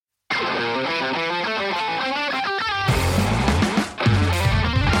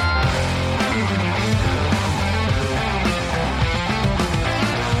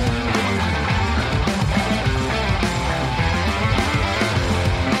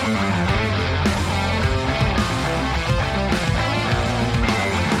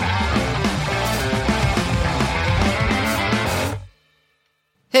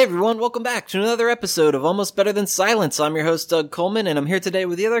everyone. Welcome back to another episode of Almost Better Than Silence. I'm your host, Doug Coleman, and I'm here today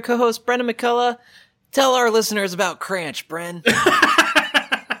with the other co-host, Brendan McCullough. Tell our listeners about Cranch, Bren.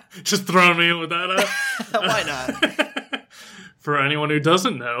 Just throwing me in with that. Why not? For anyone who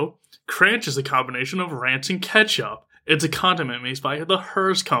doesn't know, Cranch is a combination of ranch and ketchup. It's a condiment made by the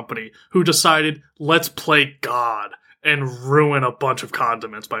Hearst Company, who decided, let's play God, and ruin a bunch of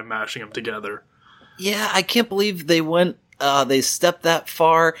condiments by mashing them together. Yeah, I can't believe they stepped that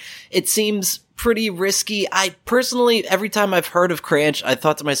far. It seems pretty risky. I personally, every time I've heard of Cranch, I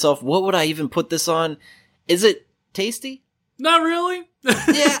thought to myself, what would I even put this on? Is it tasty? Not really.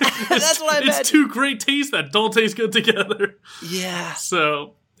 Yeah, that's what I meant. It's two great tastes that don't taste good together. Yeah.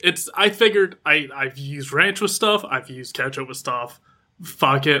 So, I figured I've used ranch with stuff, I've used ketchup with stuff.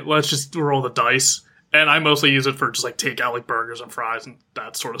 Fuck it, let's just roll the dice. And I mostly use it for just like takeout, like burgers and fries and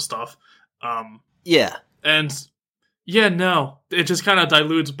that sort of stuff. Yeah. And yeah, no, it just kind of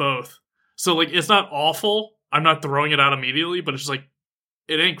dilutes both. So like, it's not awful. I'm not throwing it out immediately, but it's just like,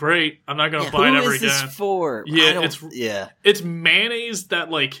 it ain't great. I'm not gonna buy it ever again. Who is this for? Yeah, it's mayonnaise that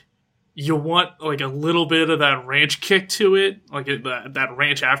like you want like a little bit of that ranch kick to it, like that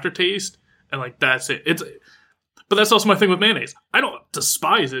ranch aftertaste, and like that's it. But that's also my thing with mayonnaise. I don't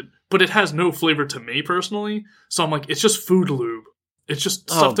despise it, but it has no flavor to me personally. So I'm like, it's just food lube. It's just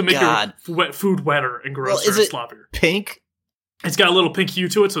stuff to make your food wetter and grosser and sloppier. Pink? It's got a little pink hue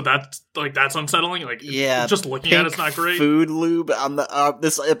to it, so that's unsettling. Like, yeah, just looking at it's not great. Food lube on the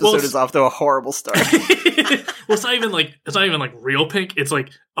this episode is off to a horrible start. Well, it's not even like real pink. It's like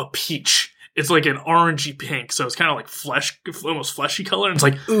a peach. It's like an orangey pink, so it's kind of like almost fleshy color. And it's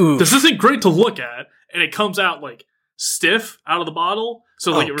like, ooh, this isn't great to look at, and it comes out like stiff out of the bottle,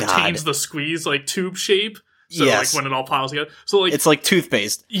 so like it retains the squeeze like tube shape. So like when it all piles together, so like it's like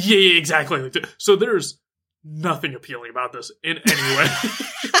toothpaste. Yeah, exactly. So there's nothing appealing about this in any way.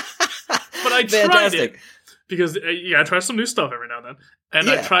 But I tried it because I try some new stuff every now and then, and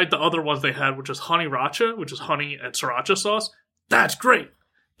I tried the other ones they had, which is honey racha, which is honey and sriracha sauce. That's great.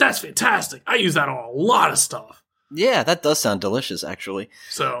 That's fantastic. I use that on a lot of stuff. Yeah, that does sound delicious, actually.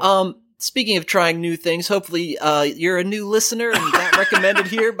 So, speaking of trying new things, hopefully you're a new listener and got recommended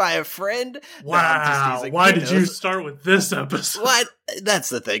here by a friend. Wow. Why did you start with this episode? What? That's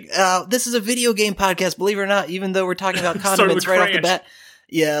the thing. This is a video game podcast, believe it or not, even though we're talking about condiments right off the bat.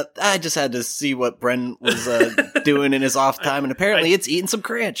 Yeah, I just had to see what Bren was doing in his off time, and apparently it's eating some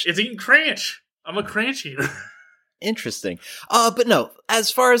Cranch. It's eating Cranch. I'm a Cranch eater. Interesting. But no,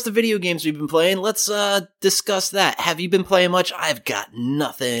 as far as the video games we've been playing, let's discuss that. Have you been playing much? I've got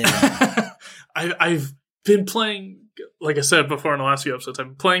nothing. I've been playing, like I said before in the last few episodes, I've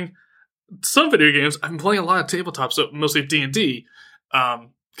been playing some video games. I've been playing a lot of tabletop, so mostly D&D.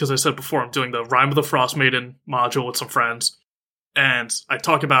 Because I said before, I'm doing the Rime of the Frost Maiden module with some friends. And I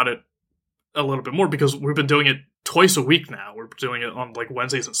talk about it a little bit more because we've been doing it twice a week now. We're doing it on like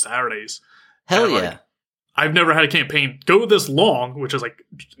Wednesdays and Saturdays. Hell yeah. Like, I've never had a campaign go this long, which is like,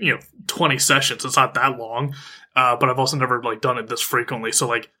 20 sessions. It's not that long. But I've also never like done it this frequently. So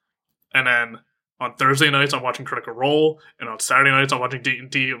like, and then on Thursday nights, I'm watching Critical Role. And on Saturday nights, I'm watching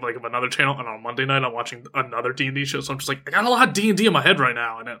D&D of another channel. And on Monday night, I'm watching another D&D show. So I'm just like, I got a lot of D&D in my head right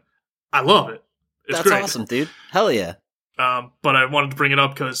now. And I love it. It's great. Awesome, dude. Hell yeah. But I wanted to bring it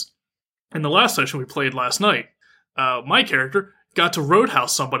up because in the last session we played last night, my character got to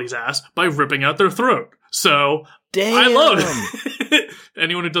roadhouse somebody's ass by ripping out their throat. So, damn. I love it.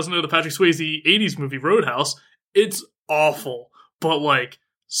 Anyone who doesn't know the Patrick Swayze 80s movie Roadhouse, it's awful. But, like,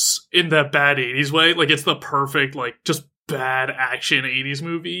 in that bad 80s way, like, it's the perfect, like, just bad action 80s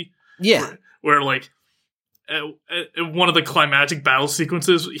movie. Yeah. Where like, in one of the climactic battle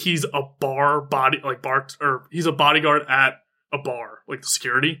sequences, he's a he's a bodyguard at a bar, like the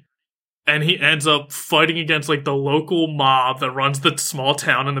security. And he ends up fighting against, like, the local mob that runs the small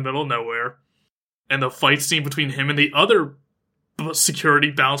town in the middle of nowhere. And the fight scene between him and the other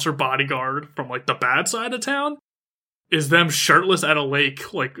security bouncer bodyguard from, like, the bad side of town is them shirtless at a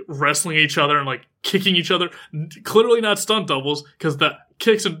lake, like, wrestling each other and, like, kicking each other. Clearly not stunt doubles, because the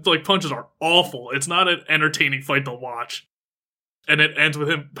kicks and, like, punches are awful. It's not an entertaining fight to watch. And it ends with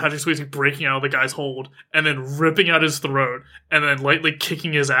him, Patrick Swayze, breaking out of the guy's hold, and then ripping out his throat, and then lightly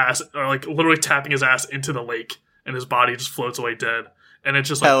kicking his ass, or, like, literally tapping his ass into the lake, and his body just floats away dead. And it's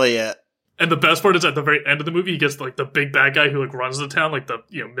just like... Hell yeah. And the best part is at the very end of the movie, he gets, like, the big bad guy who, like, runs the town, like the,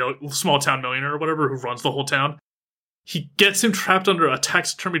 small town millionaire or whatever, who runs the whole town. He gets him trapped under a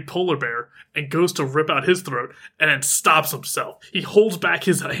taxidermied polar bear and goes to rip out his throat and then stops himself. He holds back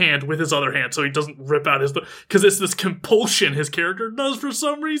his hand with his other hand so he doesn't rip out his throat. Because it's this compulsion his character does for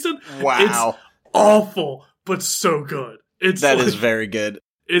some reason. Wow. It's awful, but so good. That is very good.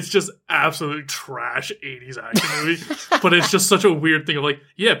 It's just absolute trash 80s action movie. But it's just such a weird thing of like,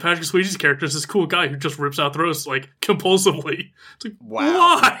 yeah, Patrick Swayze's character is this cool guy who just rips out throats like compulsively. It's like,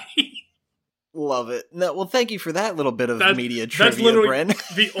 wow. Why? Love it. No, well, thank you for that little bit of media that's trivia, literally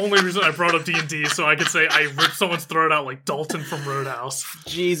Bren. the only reason I brought up D&D, so I could say I ripped someone's throat out like Dalton from Roadhouse.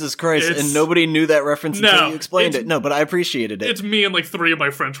 Jesus Christ, and nobody knew that reference until you explained it. No, but I appreciated it. It's me and like 3 of my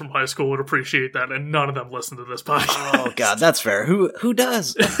friends from high school would appreciate that, and none of them listen to this podcast. Oh god, that's fair. Who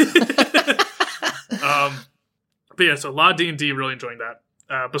does? But yeah, so a lot of D&D, really enjoying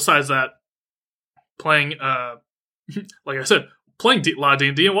that. Besides that, playing, like I said, playing a lot of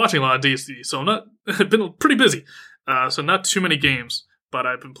D&D and watching a lot of D&D, so I've been pretty busy. So not too many games, but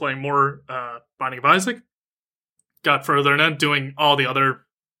I've been playing more Binding of Isaac. Got further and then doing all the other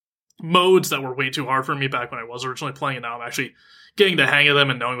modes that were way too hard for me back when I was originally playing, and now I'm actually getting the hang of them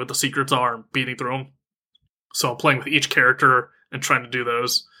and knowing what the secrets are and beating through them. So I'm playing with each character and trying to do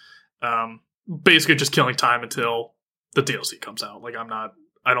those. Basically just killing time until the DLC comes out. Like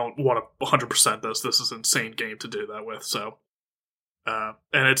I don't want to 100% this. This is an insane game to do that with, so... and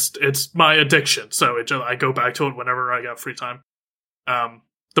it's my addiction, so I go back to it whenever I got free time.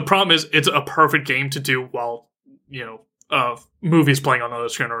 The problem is it's a perfect game to do while, movies playing on the other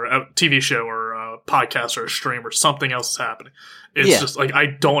screen, or a TV show, or a podcast, or a stream, or something else is happening. It's just like, I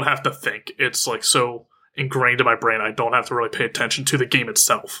don't have to think. It's like so ingrained in my brain, I don't have to really pay attention to the game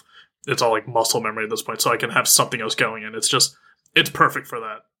itself. It's all like muscle memory at this point, so I can have something else going, and it's perfect for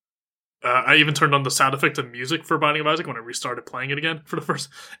that. I even turned on the sound effects and music for Binding of Isaac when I restarted playing it again for the first...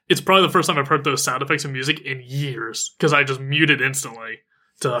 It's probably the first time I've heard those sound effects and music in years, because I just muted instantly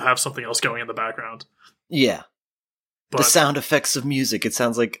to have something else going in the background. Yeah. But the sound effects of music. It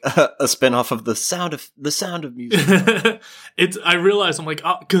sounds like a spin-off of the sound of music. I realized, I'm like,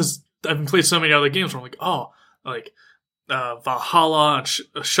 because I've been playing so many other games where I'm like, Valhalla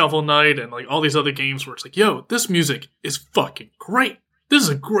and Shovel Knight and like all these other games where it's like, yo, this music is fucking great. This is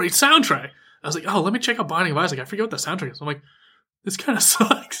a great soundtrack. I was like, let me check out Binding of Isaac. I forget what the soundtrack is. I'm like, this kind of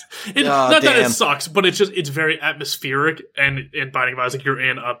sucks. Not that it sucks, but it's very atmospheric. And in Binding of Isaac, you're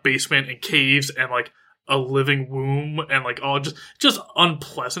in a basement and caves and like a living womb and like all just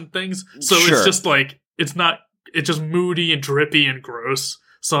unpleasant things. So It's just like, it's just moody and drippy and gross.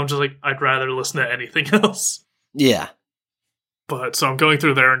 So I'm just like, I'd rather listen to anything else. Yeah. But so I'm going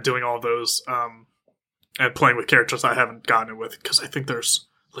through there and doing all those, and playing with characters I haven't gotten it with, because I think there's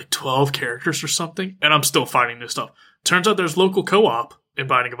like 12 characters or something, and I'm still finding new stuff. Turns out there's local co-op in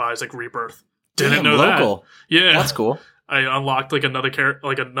Binding of Isaac Rebirth. Didn't know local. That. Yeah, that's cool. I unlocked like another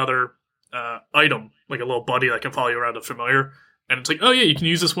item, like a little buddy that can follow you around, a familiar, and it's like, oh yeah, you can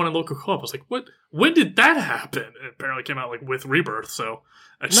use this one in local co-op. I was like, what? When did that happen? And it apparently came out like with Rebirth. So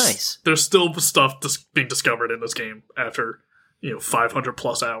nice. There's still stuff being discovered in this game after 500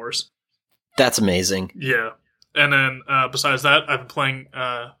 plus hours. That's amazing. Yeah. And then, besides that, I've been playing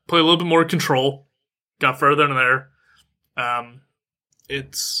a little bit more Control. Got further in there.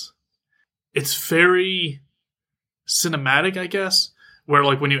 It's very cinematic, I guess, where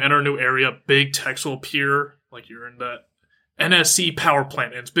like when you enter a new area, big text will appear, like you're in the NSC power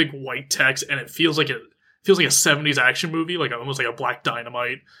plant, and it's big white text, and it feels like a 70s action movie, like almost like a Black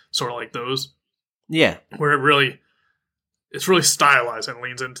Dynamite, sort of like those. Yeah. Where it's really stylized and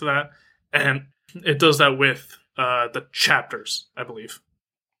leans into that. And it does that with the chapters, I believe.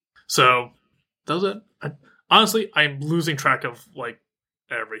 So, does it? Honestly, I'm losing track of, like,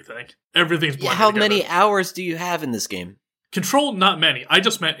 everything. Everything's blended How together. many hours do you have in this game? Control, not many. I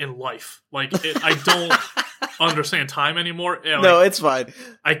just meant in life. Like, I don't understand time anymore. Yeah, like, no, it's fine.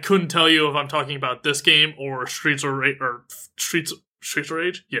 I couldn't tell you if I'm talking about this game or Streets of Rage,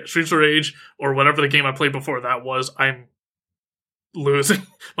 Yeah, Streets of Rage, or whatever the game I played before that was. I'm losing.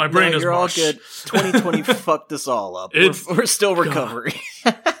 My brain is mush. You're all good. 2020 fucked us all up. We're still recovering.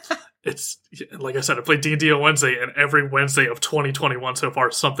 It's, like I said, I played D&D on Wednesday, and every Wednesday of 2021 so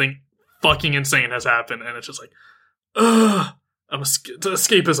far, something fucking insane has happened, and it's just like,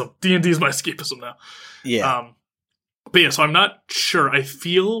 escapism. D&D is my escapism now. Yeah. But yeah, so I'm not sure. I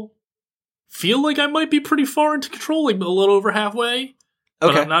feel like I might be pretty far into Control, like a little over halfway.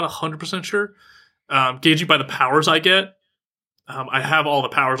 But I'm not 100% sure. Gauging by the powers I get, I have all the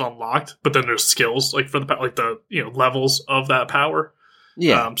powers unlocked, but then there's skills like for the levels of that power.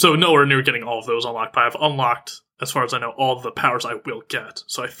 Yeah. So nowhere near getting all of those unlocked, but I've unlocked, as far as I know, all of the powers I will get.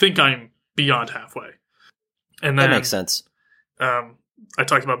 So I think I'm beyond halfway. And then, that makes sense. I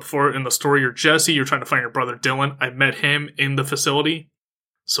talked about before in the story, you're Jesse, you're trying to find your brother Dylan. I met him in the facility.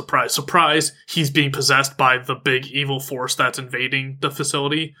 Surprise, surprise. He's being possessed by the big evil force that's invading the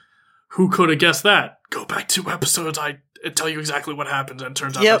facility. Who could have guessed that? Go back 2 episodes. I tell you exactly what happens, and it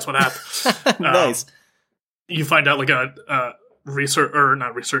turns out Yep. that's what happened. Nice. You find out like a research, or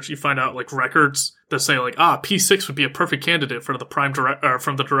not research, you find out like records that say like, P6 would be a perfect candidate for the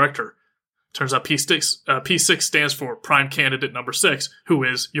from the director. Turns out P6 stands for prime candidate number 6, who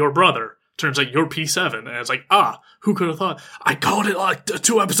is your brother. Turns out you're P7, and it's like, who could have thought? I called it like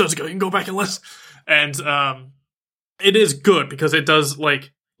 2 episodes ago. You can go back and listen. And it is good because it does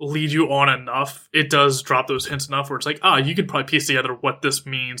like lead you on enough. It does drop those hints enough where it's like, you can probably piece together what this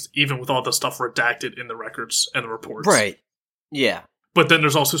means, even with all the stuff redacted in the records and the reports. Right. Yeah. But then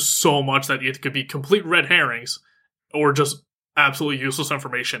there's also so much that it could be complete red herrings or just absolutely useless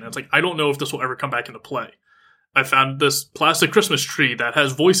information. And it's like, I don't know if this will ever come back into play. I found this plastic Christmas tree that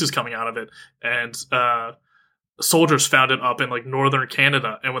has voices coming out of it, and soldiers found it up in like northern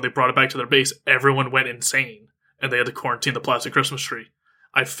Canada, and when they brought it back to their base, everyone went insane, and they had to quarantine the plastic Christmas tree.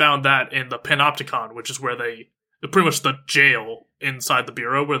 I found that in the Panopticon, which is where pretty much the jail inside the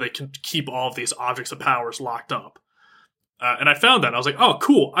Bureau, where they can keep all of these objects of powers locked up. And I found that. I was like, oh,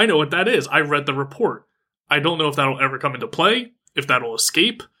 cool, I know what that is. I read the report. I don't know if that'll ever come into play, if that'll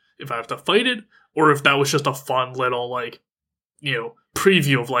escape, if I have to fight it, or if that was just a fun little, like,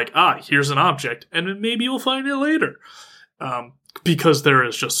 preview of like, here's an object, and then maybe you'll find it later. Because there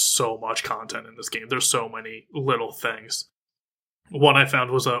is just so much content in this game. There's so many little things. One I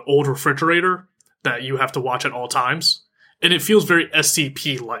found was an old refrigerator that you have to watch at all times. And it feels very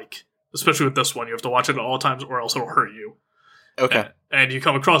SCP-like. Especially with this one. You have to watch it at all times or else it'll hurt you. Okay. And you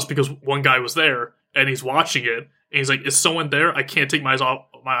come across because one guy was there and he's watching it. And he's like, is someone there? I can't take my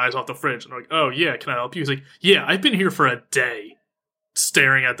eyes off the fridge. And I'm like, oh, yeah, can I help you? He's like, yeah, I've been here for a day.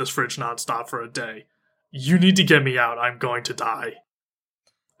 Staring at this fridge nonstop for a day. You need to get me out. I'm going to die.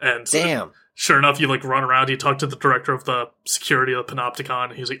 And damn. Sure enough, you like run around. You talk to the director of the security of the Panopticon.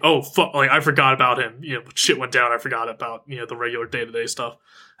 And he's like, "Oh fuck! Like I forgot about him. Shit went down. I forgot about the regular day-to-day stuff."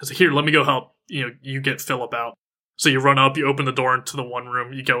 I was like, "Here, let me go help. You get Philip out." So you run up. You open the door into the one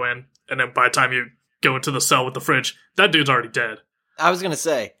room. You go in, and then by the time you go into the cell with the fridge, that dude's already dead. I was gonna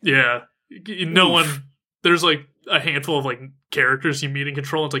say, yeah, no one. There's like a handful of like characters you meet in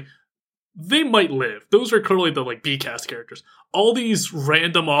Control. And it's like, they might live. Those are clearly the like B-cast characters. All these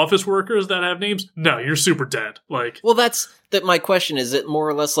random office workers that have names, no, you're super dead. Like, well, that's that. My question is: it more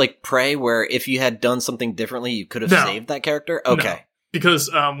or less like Prey, where if you had done something differently, you could have saved that character? Okay, no. Because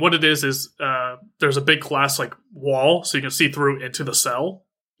what it is there's a big glass like wall, so you can see through into the cell.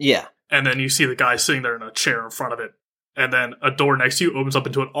 Yeah, and then you see the guy sitting there in a chair in front of it, and then a door next to you opens up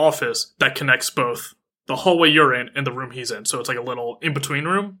into an office that connects both the hallway you're in and the room he's in. So it's like a little in between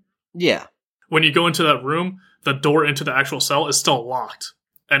room. Yeah. When you go into that room, the door into the actual cell is still locked.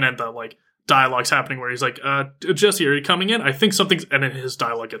 And then the like dialogue's happening where he's like, Jesse, are you coming in? I think something's, and then his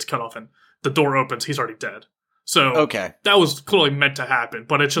dialogue gets cut off and the door opens. He's already dead. So okay, that was clearly meant to happen.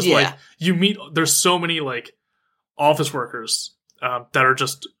 But it's just like you meet, there's so many like office workers that are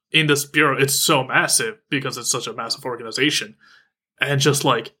just in this bureau. It's so massive because it's such a massive organization. And just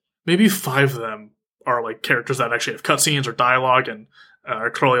like maybe 5 of them are like characters that actually have cutscenes or dialogue and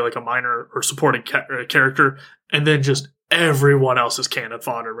are clearly like a minor or supporting character, and then just everyone else is cannon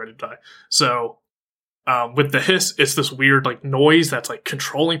fodder ready to die. So with the hiss, it's this weird like noise that's like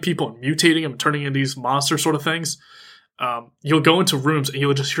controlling people and mutating them and turning into these monster sort of things. You'll go into rooms and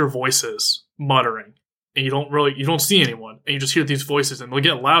you'll just hear voices muttering, and you don't see anyone, and you just hear these voices, and they'll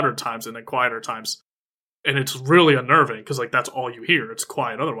get louder times and then quieter times, and it's really unnerving because like that's all you hear. It's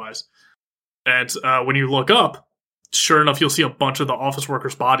quiet otherwise. And when you look up, sure enough, you'll see a bunch of the office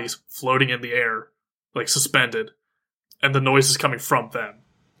workers' bodies floating in the air, like suspended, and the noise is coming from them.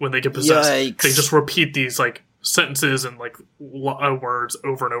 When they get possessed, Yikes. They just repeat these like sentences and like words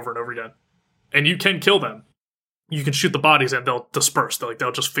over and over and over again. And you can kill them. You can shoot the bodies and they'll disperse.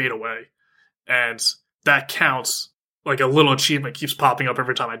 They'll just fade away. And that counts. Like a little achievement keeps popping up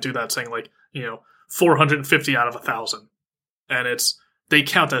every time I do that, saying like, 450 out of 1,000. And they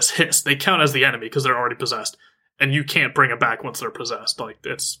count as hiss. They count as the enemy because they're already possessed. And you can't bring them back once they're possessed. Like,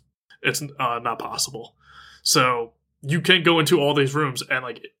 it's not possible. So you can go into all these rooms, and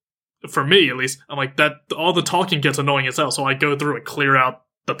like, for me at least, I'm like, that all the talking gets annoying as hell. So I go through and clear out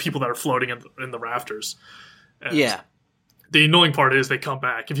the people that are floating in the rafters. And yeah. The annoying part is they come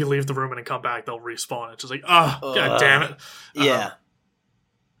back. If you leave the room and then come back, they'll respawn. It's just like, god damn it. Yeah.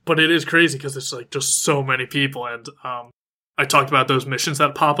 But it is crazy because it's like just so many people. And I talked about those missions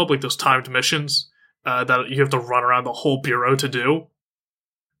that pop up, like those timed missions. That you have to run around the whole bureau to do.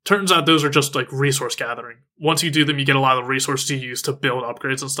 Turns out those are just like resource gathering. Once you do them, you get a lot of the resources you use to build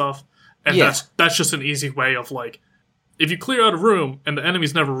upgrades and stuff. And that's just an easy way of like, if you clear out a room and the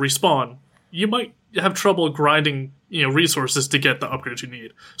enemies never respawn, you might have trouble grinding, resources to get the upgrades you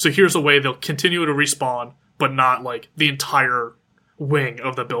need. So here's a way they'll continue to respawn, but not like the entire wing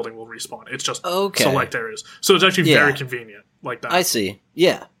of the building will respawn. It's just select areas. So it's actually very convenient like that. I see.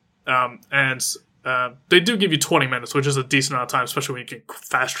 Yeah. And they do give you 20 minutes, which is a decent amount of time, especially when you can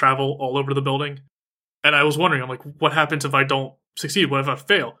fast travel all over the building. And I was wondering, I'm like, what happens if I don't succeed? What if I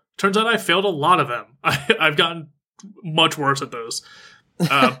fail? Turns out I failed a lot of them. I've gotten much worse at those.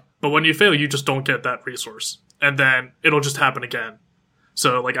 But when you fail, you just don't get that resource. And then it'll just happen again.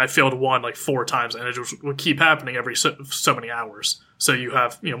 So, like, I failed one, 4 times, and it just would keep happening every so many hours. So you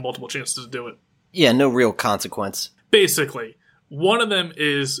have, multiple chances to do it. Yeah, no real consequence. Basically. One of them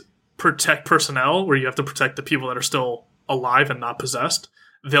is protect personnel, where you have to protect the people that are still alive and not possessed.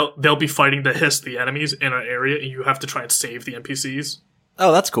 They'll be fighting to hiss the enemies in an area, and you have to try and save the NPCs.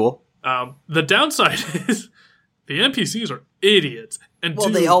 Oh, that's cool. The downside is the NPCs are idiots and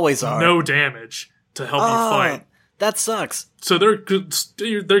they always are. No damage to help you fight. That sucks. So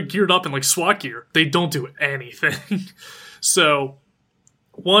they're geared up in SWAT gear. They don't do anything. So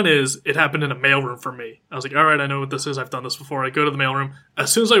one is, it happened in a mailroom for me. I was like, all right, I know what this is. I've done this before. I go to the mailroom.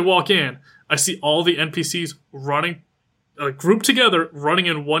 As soon as I walk in, I see all the NPCs running, grouped together, running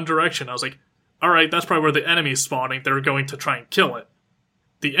in one direction. I was like, all right, that's probably where the enemy is spawning. They're going to try and kill it.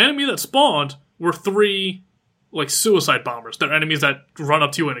 The enemy that spawned were 3, suicide bombers. They're enemies that run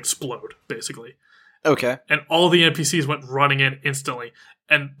up to you and explode, basically. Okay. And all the NPCs went running in instantly.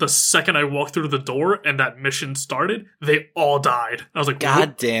 And the second I walked through the door and that mission started, they all died. I was like,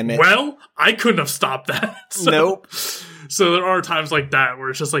 God damn it. Well, I couldn't have stopped that. Nope. So there are times like that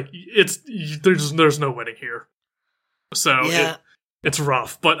where it's just there's no winning here. So it's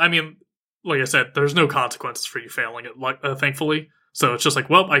rough. But I mean, like I said, there's no consequences for you failing it, thankfully. So it's just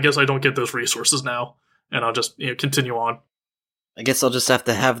I guess I don't get those resources now. And I'll just continue on. I guess I'll just have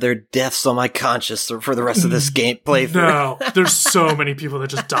to have their deaths on my conscience for the rest of this game playthrough. No, there's so many people that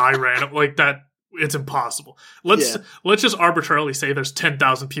just die random like that. It's impossible. Let's just arbitrarily say there's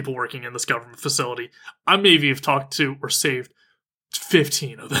 10,000 people working in this government facility. I maybe have talked to or saved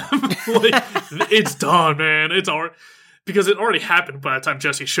 15 of them. It's done, man. It's already, because it already happened by the time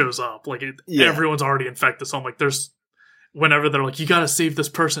Jesse shows up. Everyone's already infected. So I'm like, whenever they're like, you gotta save this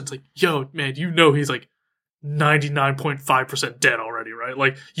person, it's like, yo, man, he's 99.5% dead already,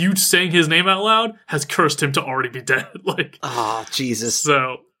 right? You saying his name out loud has cursed him to already be dead. Oh, Jesus.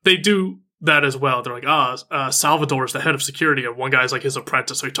 So they do that as well. They're like, Salvador's the head of security, and one guy's his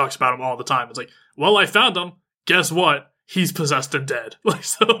apprentice, so he talks about him all the time. It's like, well, I found him. Guess what? He's possessed and dead.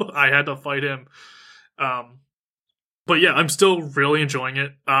 So I had to fight him. But yeah, I'm still really enjoying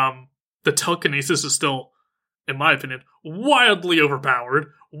it. The telekinesis is still, in my opinion, wildly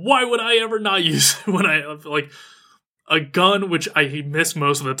overpowered. Why would I ever not use it when I a gun, which I miss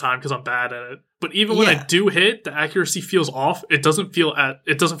most of the time because I'm bad at it. But even when I do hit, the accuracy feels off. It doesn't feel like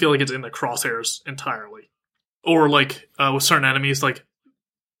it's in the crosshairs entirely. Or with certain enemies,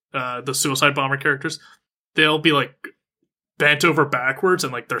 the suicide bomber characters, they'll be bent over backwards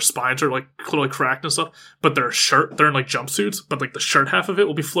and their spines are clearly cracked and stuff. But they're in jumpsuits, but the shirt half of it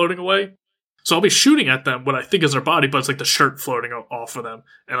will be floating away. So I'll be shooting at them what I think is their body, but it's the shirt floating off of them.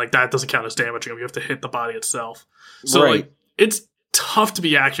 And that doesn't count as damaging them. You have to hit the body itself. So it's tough to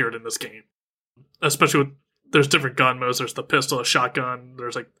be accurate in this game. Especially with, there's different gun modes. There's the pistol, a shotgun.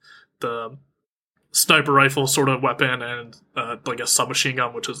 There's the sniper rifle sort of weapon and a submachine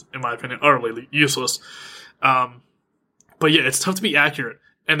gun, which is, in my opinion, utterly useless. But yeah, it's tough to be accurate.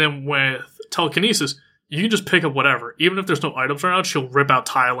 And then with telekinesis, you can just pick up whatever. Even if there's no items around, she'll rip out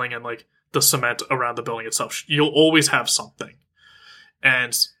tiling and the cement around the building itself. You'll always have something.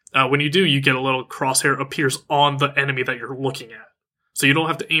 And when you do, you get a little crosshair appears on the enemy that you're looking at. So you don't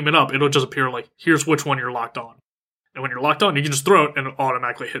have to aim it up. It'll just appear here's which one you're locked on. And when you're locked on, you can just throw it and it'll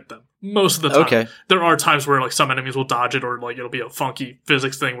automatically hit them. Most of the time. Okay. There are times where some enemies will dodge it or it'll be a funky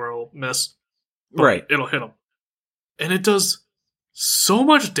physics thing where it'll miss. But it'll hit them. And it does so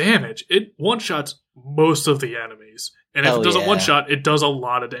much damage. It one-shots most of the enemies. And if it does a one-shot, it does a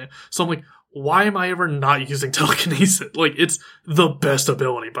lot of damage. So I'm like, why am I ever not using telekinesis? It's the best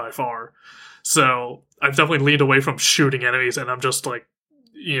ability by far. So I've definitely leaned away from shooting enemies, and I'm just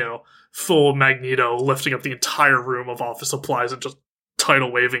full Magneto lifting up the entire room of office supplies and just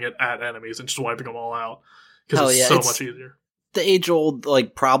tidal waving it at enemies and just wiping them all out. Because it's so much easier. the age-old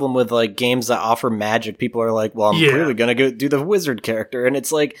like problem with like games that offer magic. People are like, well, I'm clearly gonna go do the wizard character, and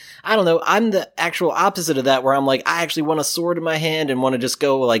it's like, I don't know, I'm the actual opposite of that, where I'm like, I actually want a sword in my hand and want to just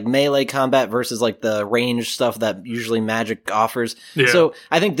go like melee combat versus like the range stuff that usually magic offers. So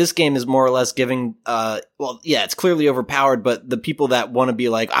I think this game is more or less giving it's clearly overpowered, but the people that want to be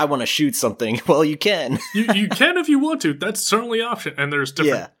like, I want to shoot something, well, you can. you can if you want to. That's certainly an option. And there's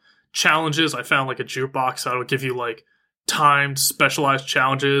different challenges. I found like a jukebox that'll give you like timed specialized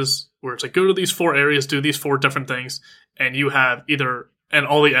challenges where it's like, go to these 4 areas, do these 4 different things, and you have and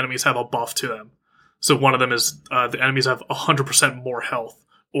all the enemies have a buff to them. So one of them is the enemies have 100% more health,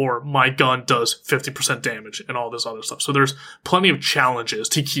 or my gun does 50% damage, and all this other stuff. So there's plenty of challenges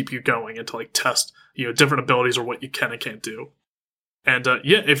to keep you going and to like test, different abilities or what you can and can't do. And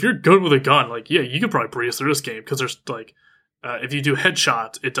if you're good with a gun, like, you could probably breeze through this game, because there's like, if you do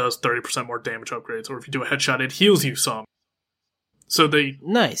headshot, it does 30% more damage upgrades, or if you do a headshot, it heals you some. So they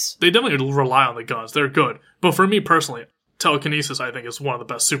definitely rely on the guns. They're good. But for me personally, telekinesis, I think, is one of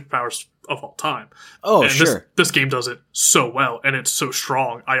the best superpowers of all time. Oh, and sure. This game does it so well, and it's so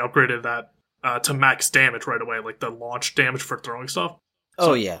strong. I upgraded that to max damage right away, like the launch damage for throwing stuff.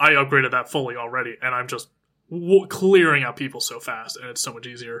 So I upgraded that fully already, and I'm just clearing out people so fast, and it's so much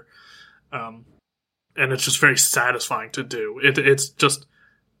easier. And it's just very satisfying to do. It's just...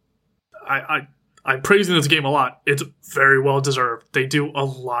 I'm praising this game a lot. It's very well deserved. They do a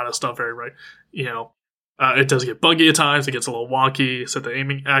lot of stuff very right. It does get buggy at times. It gets a little wonky. So the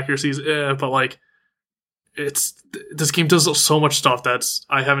aiming accuracies, but like, this game does so much stuff that's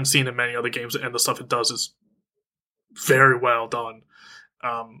I haven't seen in many other games, and the stuff it does is very well done.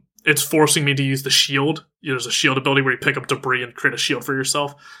 It's forcing me to use the shield. There's a shield ability where you pick up debris and create a shield for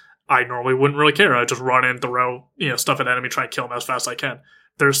yourself. I normally wouldn't really care. I'd just run in, throw stuff at enemy, try and kill them as fast as I can.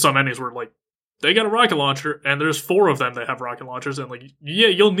 There's some enemies where like, they got a rocket launcher, and there's 4 of them that have rocket launchers, and like,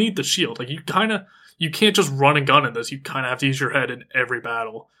 you'll need the shield. Like, you can't just run and gun in this. You kind of have to use your head in every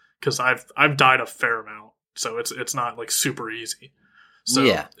battle, because I've died a fair amount, so it's not like super easy. So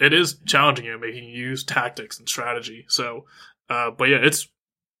it is challenging you, making you use tactics and strategy. So, but it's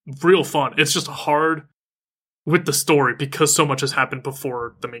real fun. It's just hard with the story because so much has happened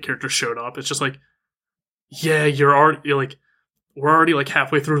before the main character showed up. It's just like, we're already like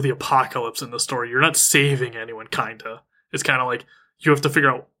halfway through the apocalypse in the story. You're not saving anyone, kinda. It's kind of like you have to figure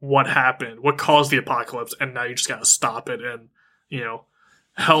out what happened, what caused the apocalypse, and now you just gotta stop it and,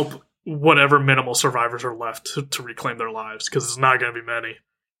 help whatever minimal survivors are left to reclaim their lives, because it's not going to be many.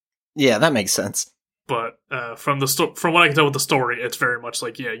 Yeah, that makes sense. But from what I can tell with the story, it's very much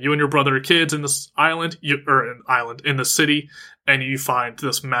like, you and your brother are kids in this island, in the city, and you find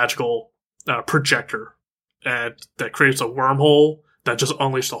this magical projector. And that creates a wormhole that just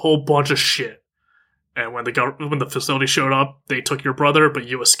unleashed a whole bunch of shit. And when the facility showed up, they took your brother, but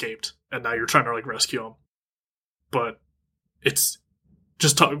you escaped, and now you're trying to like rescue him. But it's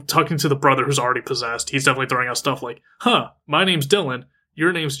just talking to the brother who's already possessed. He's definitely throwing out stuff like, my name's Dylan,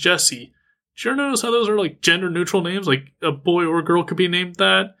 your name's Jesse. Did you ever notice how those are like gender neutral names? Like a boy or a girl could be named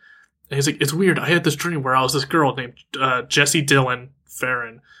that. And he's like, it's weird. I had this dream where I was this girl named Jessie Dylan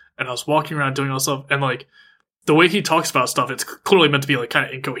Farron, and I was walking around doing all this stuff, and like, the way he talks about stuff, it's clearly meant to be like kind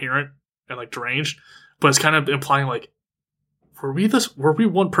of incoherent and like deranged, but it's kind of implying like, were we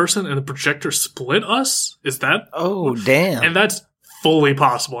one person and the projector split us? Is that? Oh, damn. And that's fully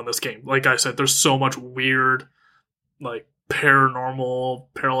possible in this game. Like I said, there's so much weird, like paranormal,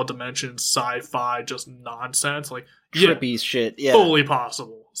 parallel dimensions, sci-fi, just nonsense. Like trippy shit. Yeah. Fully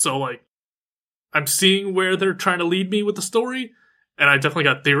possible. So like, I'm seeing where they're trying to lead me with the story, and I definitely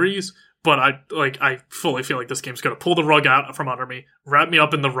got theories. But I fully feel like this game's gonna pull the rug out from under me, wrap me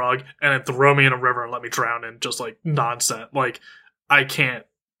up in the rug, and then throw me in a river and let me drown in just like nonsense. Like I can't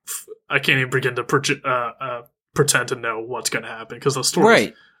even begin to pretend to know what's gonna happen, because the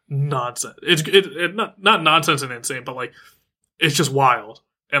story's nonsense. It's not nonsense and insane, but like it's just wild,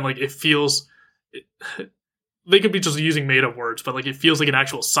 and like it feels. They could be just using made up words, but like it feels like an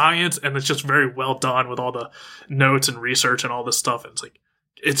actual science, and it's just very well done with all the notes and research and all this stuff. And it's like.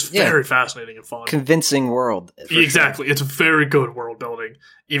 It's very fascinating and fun. Convincing world. Exactly. Sure. It's very good world building,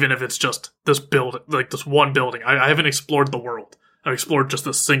 even if it's just this building, like this one building. I haven't explored the world. I've explored just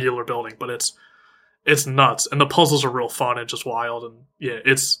this singular building, but it's nuts. And the puzzles are real fun and just wild. And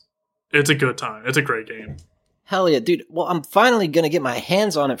it's a good time. It's a great game. Hell yeah, dude. Well, I'm finally going to get my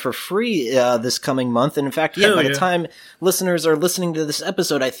hands on it for free this coming month. And in fact, by the time listeners are listening to this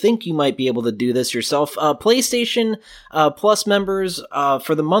episode, I think you might be able to do this yourself. PlayStation Plus members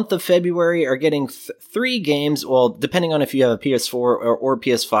for the month of February are getting 3 games, well, depending on if you have a PS4 or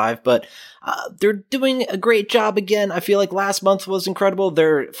PS5, but they're doing a great job again. I feel like last month was incredible.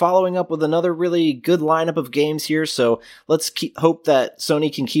 They're following up with another really good lineup of games here, so let's hope that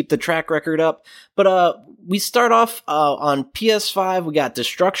Sony can keep the track record up. But we start off on PS5. We got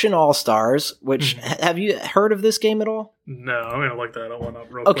Destruction All Stars, which have you heard of this game at all? No, I'm gonna look that one up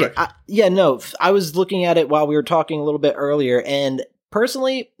real quick. Okay, I was looking at it while we were talking a little bit earlier, and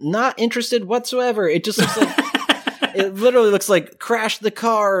personally, not interested whatsoever. It just looks like it literally looks like crash the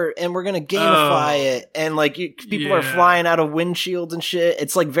car and we're gonna gamify it, and like people are flying out of windshields and shit.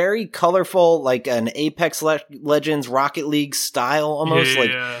 It's like very colorful, like an Apex Legends Rocket League style almost,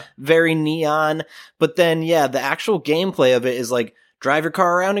 like very neon. But then the actual gameplay of it is like drive your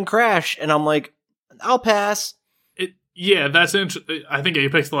car around and crash, and I'm like, I'll pass. That's interesting. I think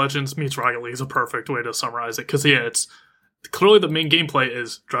Apex Legends meets Rocket League is a perfect way to summarize it, because it's clearly the main gameplay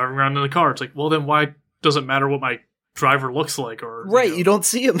is driving around in the car. It's like, well, then why does it matter what my driver looks like? Or you don't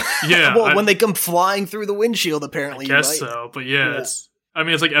see him. When they come flying through the windshield, apparently. I guess so, but it's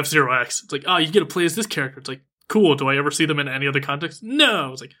like F-Zero X. It's like, oh, you get to play as this character. It's like, cool. Do I ever see them in any other context?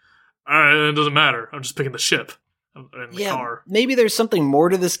 No. It's like, it doesn't matter. I'm just picking the ship in the car. Maybe there's something more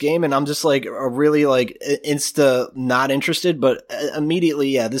to this game, and I'm just like really like insta not interested. But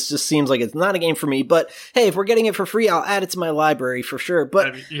immediately, this just seems like it's not a game for me. But hey, if we're getting it for free, I'll add it to my library for sure.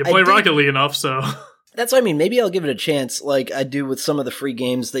 But you play Rocket League enough, so. That's what I mean. Maybe I'll give it a chance like I do with some of the free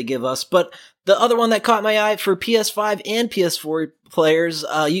games they give us. But the other one that caught my eye for PS5 and PS4 players,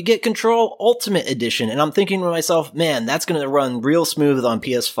 you get Control Ultimate Edition. And I'm thinking to myself, man, that's going to run real smooth on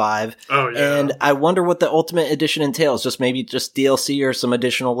PS5. Oh, yeah. And I wonder what the Ultimate Edition entails. Just DLC or some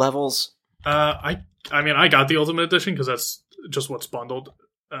additional levels? I got the Ultimate Edition because that's just what's bundled.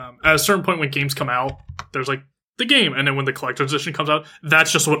 At a certain point when games come out, there's like the game, and then when the collector's edition comes out,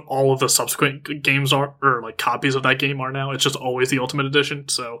 that's just what all of the subsequent games are, or like copies of that game are now. It's just always the Ultimate Edition,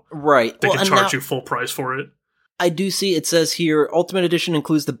 so they can charge you full price for it. I do see it says here, Ultimate Edition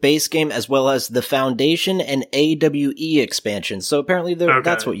includes the base game as well as the Foundation and AWE expansion. So apparently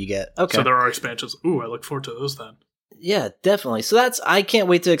that's what you get. Okay. So there are expansions. Ooh, I look forward to those then. Yeah, definitely. So I can't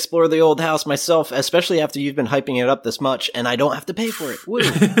wait to explore the old house myself, especially after you've been hyping it up this much, and I don't have to pay for it. Woo.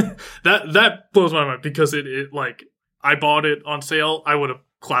 That blows my mind, because it like, I bought it on sale. I would have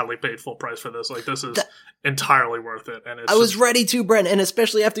gladly paid full price for this. Like, this is entirely worth it. And I was ready to, Brent, and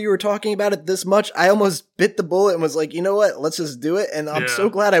especially after you were talking about it this much, I almost bit the bullet and was like, you know what? Let's just do it. And I'm so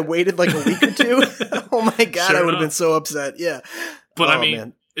glad I waited like a week or two. Oh my god, I would have been so upset. Yeah. But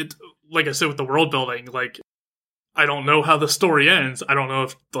it, like I said, with the world building, like, I don't know how the story ends. I don't know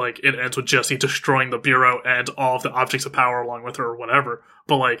if like it ends with Jessie destroying the Bureau and all of the objects of power along with her or whatever.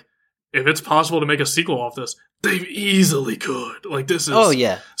 But like, if it's possible to make a sequel off this, they easily could. Like, this is... Oh,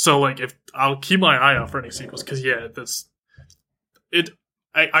 yeah. So, like, if I'll keep my eye out for any sequels, because, that's...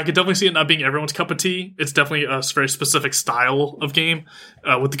 I could definitely see it not being everyone's cup of tea. It's definitely a very specific style of game,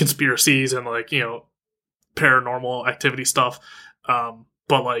 with the conspiracies and, like, paranormal activity stuff.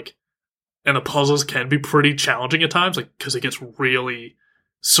 But, like... And the puzzles can be pretty challenging at times, like, because it gets really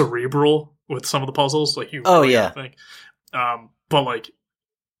cerebral with some of the puzzles. Like, you really think. But, like...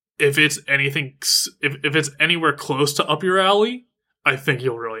 If it's anything, if it's anywhere close to up your alley, I think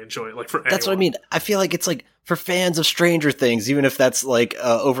you'll really enjoy it. Like, for anyone. That's what I mean. I feel like it's like for fans of Stranger Things, even if that's like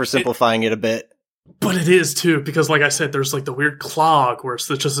oversimplifying it a bit. But it is too, because like I said, there's like the weird clog where it's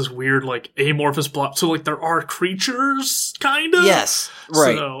just this weird like amorphous blob. So like there are creatures, kind of. Yes,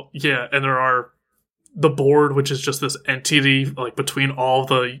 right. So and there are the board, which is just this entity like between all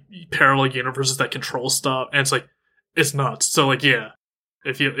the parallel universes that control stuff, and it's like it's nuts. So like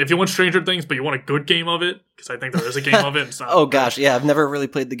If you want Stranger Things, but you want a good game of it, because I think there is a game of it. It's not oh gosh, I've never really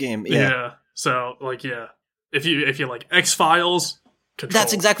played the game. Yeah. So like if you like X-Files, Control.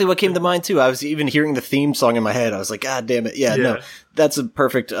 That's exactly what came to mind too. I was even hearing the theme song in my head. I was like, God damn it. No, that's a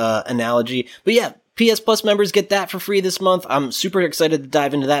perfect analogy. But PS Plus members get that for free this month. I'm super excited to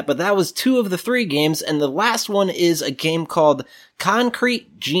dive into that, but that was 2 of the 3 games, and the last one is a game called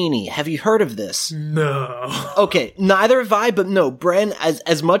Concrete Genie. Have you heard of this? No. Okay, neither have I, but no, Bren,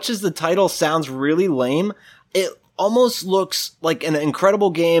 as much as the title sounds really lame, it almost looks like an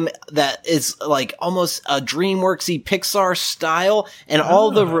incredible game that is like almost a DreamWorksy Pixar style, and all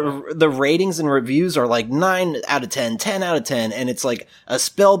the ratings and reviews are like 9 out of 10, 10 out of 10, and it's like a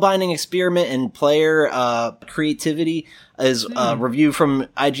spellbinding experiment in player creativity. is a review from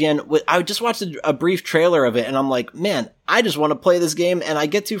IGN. I just watched a brief trailer of it, and I'm like, man, I just want to play this game, and I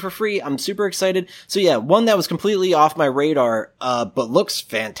get to for free. I'm super excited. So yeah, one that was completely off my radar, but looks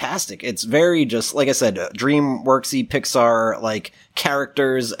fantastic. It's very just, like I said, DreamWorksy, Pixar, like,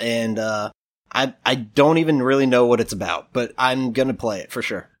 characters, and I don't even really know what it's about, but I'm gonna play it for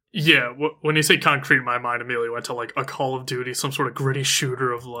sure. Yeah, when you say concrete, my mind immediately went to, like, a Call of Duty, some sort of gritty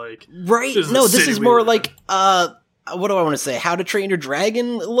shooter of, like... Right? No, this is more like, what do I want to say? How to Train Your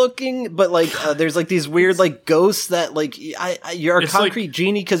Dragon looking? But, like, there's, like, these weird, like, ghosts that, like, you're a concrete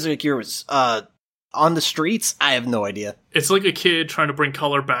genie because, like, you're, on the streets? I have no idea. It's like a kid trying to bring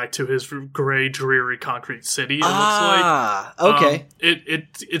color back to his gray, dreary concrete city, it looks like. Okay.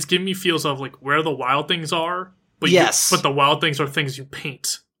 It's giving me feels of, like, where the wild things are. But yes. But the wild things are things you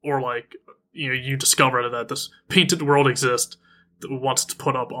paint. Or, like, you know, you discover that this painted world exists that wants to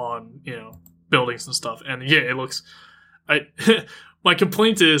put up on, you know, buildings and stuff. And yeah, it looks... my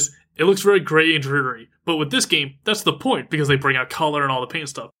complaint is, it looks very gray and dreary. But with this game, that's the point, because they bring out color and all the paint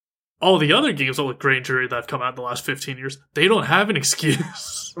stuff. All the other games that look gray and dreary that have come out in the last 15 years, they don't have an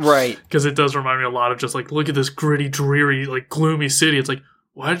excuse. Right. Because it does remind me a lot of just, like, look at this gritty, dreary, like, gloomy city. It's like,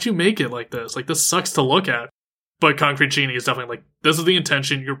 why did you make it like this? Like, this sucks to look at. But Concrete Genie is definitely like, this is the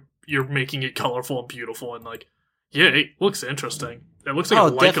intention. You're making it colorful and beautiful, and like, yeah, it looks interesting. It looks like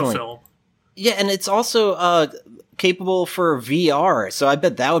a Leica film. Yeah, and it's also capable for VR, so I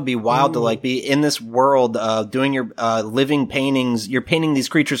bet that would be wild to like be in this world, doing your living paintings. You're painting these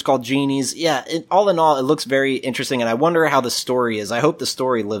creatures called genies. Yeah, all in all, it looks very interesting, and I wonder how the story is. I hope the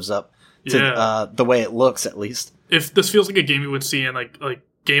story lives up to the way it looks, at least. If this feels like a game you would see in like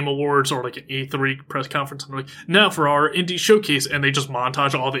Game Awards or like an E3 press conference, and they're like, now for our indie showcase, and they just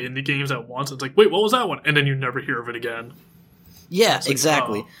montage all the indie games at once. It's like, wait, what was that one? And then you never hear of it again. Yeah, like,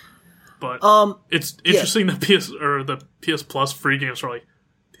 exactly. But it's interesting that the PS Plus free games are like,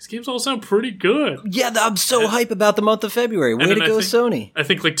 these games all sound pretty good. Yeah, I'm so hype about the month of February. Way to go, Sony. I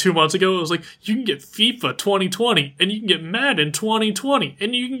think like 2 months ago, it was like, you can get FIFA 2020, and you can get Madden 2020,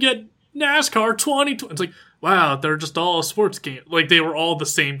 and you can get NASCAR 2020. It's like, wow, they're just all sports games. Like, they were all the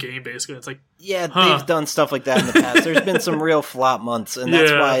same game, basically. It's like, yeah, they've done stuff like that in the past. There's been some real flop months, and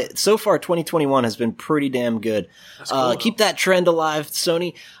that's why, so far, 2021 has been pretty damn good. Cool, keep that trend alive,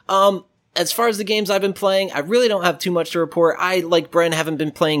 Sony. As far as the games I've been playing, I really don't have too much to report. I, like Bren, haven't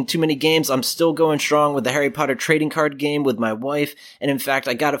been playing too many games. I'm still going strong with the Harry Potter trading card game with my wife. And in fact,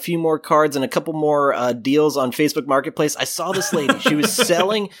 I got a few more cards and a couple more deals on Facebook Marketplace. I saw this lady. She was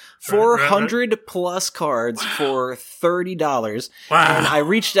selling 400 plus cards for $30. Wow. And I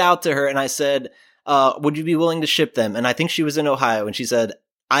reached out to her and I said, would you be willing to ship them? And I think she was in Ohio, and she said,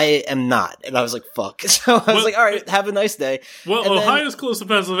 I am not. And I was like, fuck. So I was like, all right, have a nice day. Well, Ohio's close to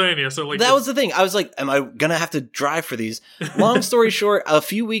Pennsylvania, so like... That was the thing. I was like, am I gonna have to drive for these? Long story short, a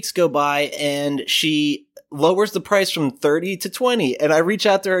few weeks go by, and she lowers the price from 30 to 20. And I reach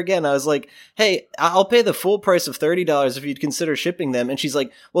out to her again. I was like, hey, I'll pay the full price of $30 if you'd consider shipping them. And she's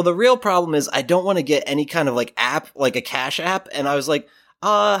like, well, the real problem is I don't want to get any kind of like app, like a cash app. And I was like,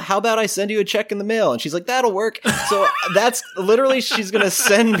 how about I send you a check in the mail? And she's like, that'll work. So that's literally, she's going to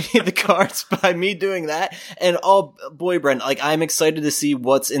send me the cards by me doing that. And oh boy, Brent, like, I'm excited to see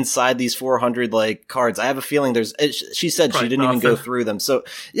what's inside these 400 like cards. I have a feeling she said she didn't even go through them. So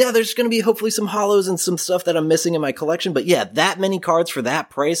yeah, there's going to be hopefully some holos and some stuff that I'm missing in my collection. But yeah, that many cards for that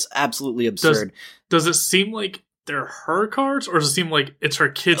price, absolutely absurd. Does it seem like they're her cards, or does it seem like it's her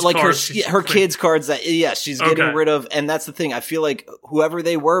kids' like cards? Her kids' cards that, she's getting rid of. And that's the thing. I feel like whoever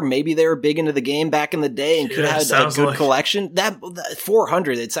they were, maybe they were big into the game back in the day and could have had a good collection. That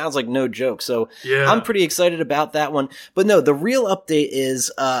 400, it sounds like no joke. So I'm pretty excited about that one. But no, the real update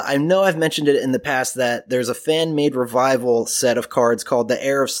is, I know I've mentioned it in the past that there's a fan-made revival set of cards called the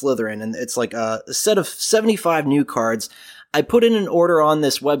Heir of Slytherin. And it's like a set of 75 new cards. I put in an order on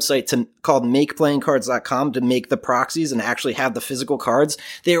this website called makeplayingcards.com to make the proxies and actually have the physical cards.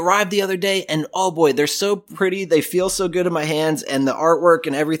 They arrived the other day, and oh boy, they're so pretty. They feel so good in my hands, and the artwork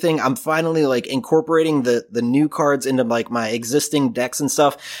and everything. I'm finally like incorporating the new cards into like my existing decks and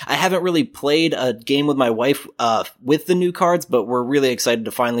stuff. I haven't really played a game with my wife with the new cards, but we're really excited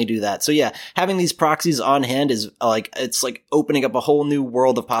to finally do that. So yeah, having these proxies on hand is it's like opening up a whole new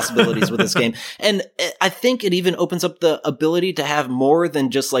world of possibilities with this game. And I think it even opens up the ability to have more than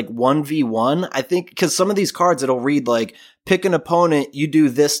just like 1v1. I think because some of these cards, it'll read like, pick an opponent, you do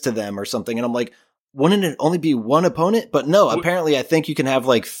this to them or something. And I'm like, wouldn't it only be one opponent? But no, apparently I think you can have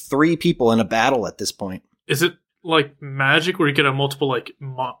like 3 people in a battle at this point. Is it like Magic where you can have multiple like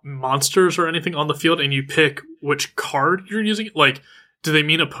monsters or anything on the field and you pick which card you're using? Like, Do they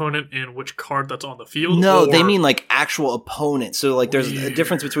mean opponent in which card that's on the field? No, or... they mean like actual opponent. So like there's Weird. a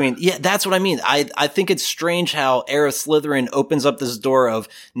difference between, yeah, that's what I mean. I think it's strange how Era Slytherin opens up this door of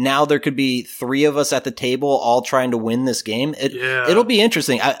now there could be 3 of us at the table all trying to win this game. It'll be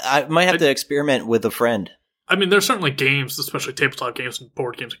interesting. I might have to experiment with a friend. I mean, there's certainly games, especially tabletop games and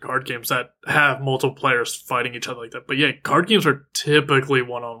board games and card games, that have multiple players fighting each other like that. But yeah, card games are typically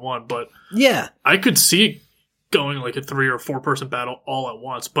one-on-one, but yeah, I could see going like a 3 or 4 person battle all at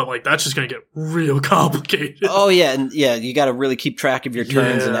once, but like that's just going to get real complicated. Oh yeah, and yeah, you got to really keep track of your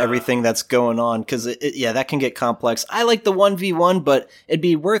turns and everything that's going on because that can get complex. I like the 1v1, but it'd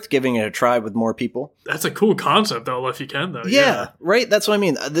be worth giving it a try with more people. That's a cool concept though, if you can though. Yeah, right. That's what I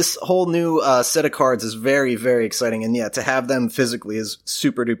mean. This whole new set of cards is very, very exciting, and yeah, to have them physically is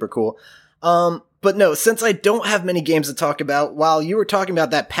super duper cool. But no, since I don't have many games to talk about, while you were talking about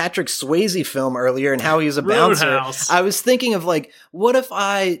that Patrick Swayze film earlier and how he was a bouncer, Roadhouse. I was thinking of like, what if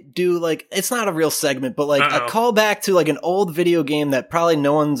I do like, it's not a real segment, but like a callback to like an old video game that probably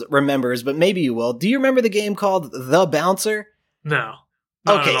no one remembers, but maybe you will. Do you remember the game called The Bouncer? No.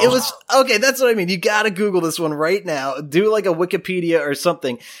 Okay, it was, okay, that's what I mean. You gotta Google this one right now. Do like a Wikipedia or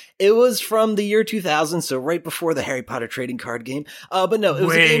something. It was from the year 2000, so right before the Harry Potter trading card game. But no, it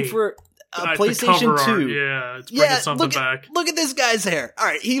was a game for PlayStation 2. Art, yeah, it's bringing something back. Look at this guy's hair. All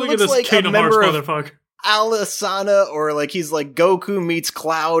right, he look looks like Kingdom a member Hearts of Alasana, or like he's like Goku meets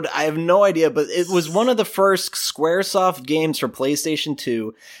Cloud. I have no idea, but it was one of the first Squaresoft games for PlayStation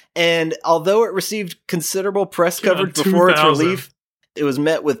 2. And although it received considerable press coverage before its release, it was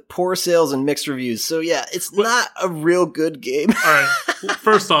met with poor sales and mixed reviews. So yeah, it's not a real good game. All right,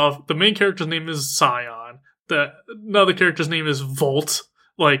 first off, the main character's name is Scion. Another character's name is Volt.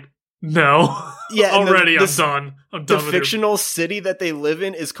 Like, no. Yeah, already I'm done. I'm done with the fictional city that they live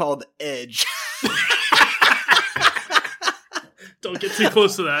in is called Edge. Don't get too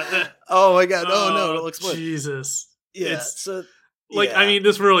close to that. Oh my god! Oh no! It'll explode. Jesus. Yeah. I mean,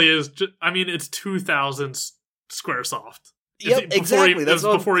 this really is. It's 2000s SquareSoft. Yep, exactly. That's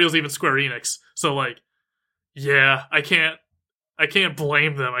before he was even Square Enix. So like, yeah, I can't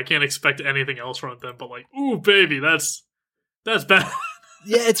blame them. I can't expect anything else from them. But like, ooh, baby, that's bad.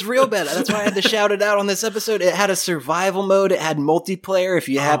 Yeah, it's real bad. That's why I had to shout it out on this episode. It had a survival mode. It had multiplayer if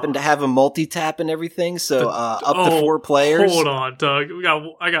you happen to have a multi-tap and everything. So up to 4 players. Hold on, Doug.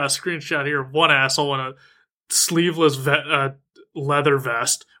 I got a screenshot here of one asshole in a sleeveless leather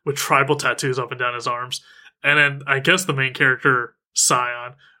vest with tribal tattoos up and down his arms. And then I guess the main character,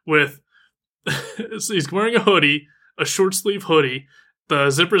 Scion, with he's wearing a hoodie, a short sleeve hoodie.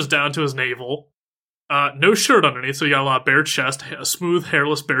 The zipper's down to his navel. No shirt underneath, so you got a lot of bare chest, a smooth,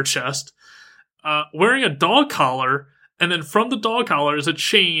 hairless bare chest. Wearing a dog collar, and then from the dog collar is a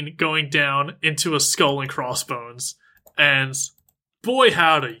chain going down into a skull and crossbones. And boy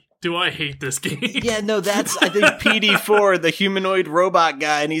howdy, do I hate this game. Yeah, no, that's, I think, PD4, the humanoid robot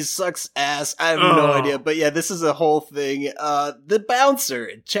guy, and he sucks ass. I have no idea. But yeah, this is a whole thing. The Bouncer.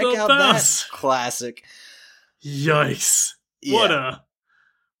 Check out that classic. Yikes. Yeah.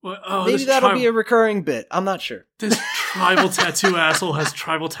 Maybe that'll be a recurring bit. I'm not sure. This tribal tattoo asshole has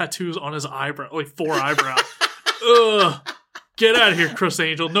tribal tattoos on his eyebrow, like 4 eyebrows. Ugh. Get out of here, Chris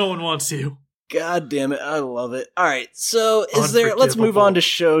Angel. No one wants you. God damn it. I love it. All right. So let's move on to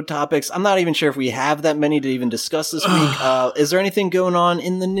show topics. I'm not even sure if we have that many to even discuss this week. Is there anything going on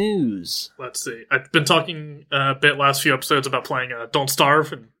in the news? Let's see. I've been talking a bit last few episodes about playing Don't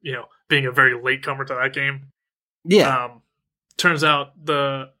Starve and, being a very late comer to that game. Yeah. Turns out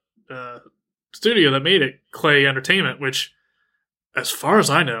the studio that made it, Clay Entertainment, which, as far as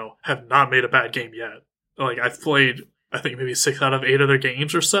I know, have not made a bad game yet. Like, I've played, I think, maybe 6 out of 8 of their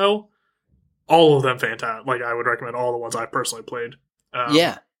games or so. All of them fantastic. Like, I would recommend all the ones I personally played.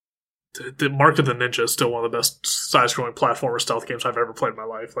 Yeah. The Mark of the Ninja is still one of the best side-scrolling platformer stealth games I've ever played in my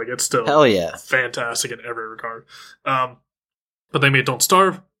life. Like, it's still fantastic in every regard. But they made Don't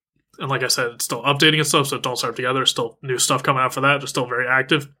Starve. And like I said, it's still updating and stuff, so Don't Starve Together. Still new stuff coming out for that. They're still very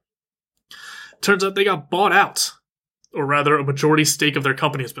active. Turns out they got bought out. Or rather, a majority stake of their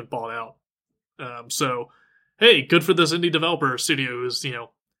company has been bought out. So, hey, good for this indie developer studio who's,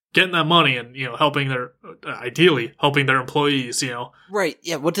 getting that money and, ideally helping their employees, Right,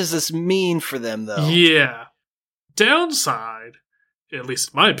 yeah. What does this mean for them, though? Yeah. Downside, at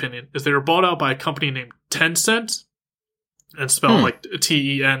least in my opinion, is they were bought out by a company named Tencent. And spelled like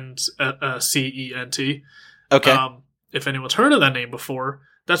Tencent. Okay. If anyone's heard of that name before,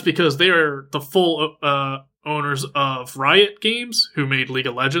 that's because they are the full owners of Riot Games, who made League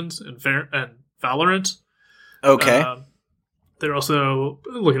of Legends and Valorant. Okay. They're also,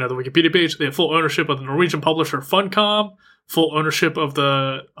 looking at the Wikipedia page, they have full ownership of the Norwegian publisher Funcom, full ownership of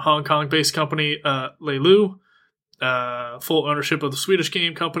the Hong Kong-based company Leilu, full ownership of the Swedish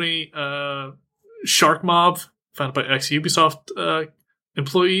game company Shark Mob, founded by ex-Ubisoft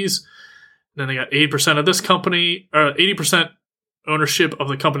employees. Then they got 80% of this company, 80% ownership of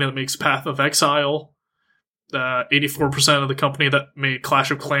the company that makes Path of Exile, 84% of the company that made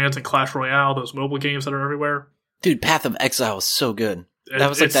Clash of Clans and Clash Royale, those mobile games that are everywhere. Dude, Path of Exile was so good. That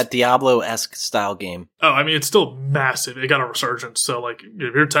was like that Diablo-esque style game. Oh, I mean, it's still massive. It got a resurgence, so like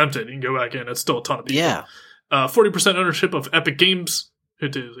if you're tempted, you can go back in. It's still a ton of people. Yeah. 40% ownership of Epic Games, who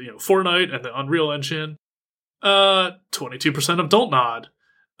do Fortnite and the Unreal Engine. 22% of Don't Nod.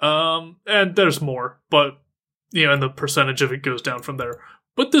 And there's more, but and the percentage of it goes down from there.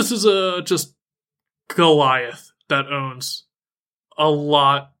 But this is just Goliath that owns a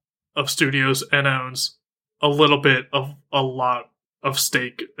lot of studios and owns a little bit of a lot of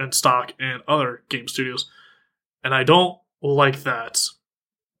stake and stock in other game studios. And I don't like that.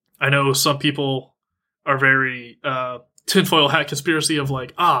 I know some people are very tinfoil hat conspiracy of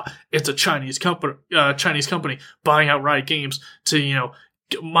like, it's a Chinese company buying out Riot Games to,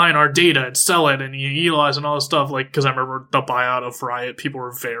 mine our data and sell it and utilize and all this stuff. Like, because I remember the buyout of Riot, people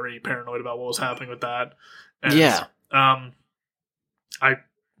were very paranoid about what was happening with that. And, yeah. I'm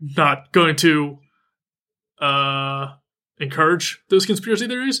not going to encourage those conspiracy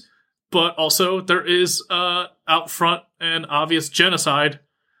theories, but also there is out front and obvious genocide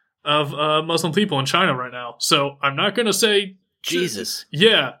of Muslim people in China right now. So I'm not going to say Jesus.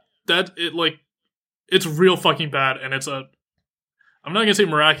 Yeah, that it's real fucking bad, and I'm not going to say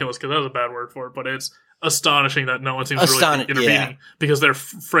miraculous because that's a bad word for it, but it's astonishing that no one seems to really be intervening because they're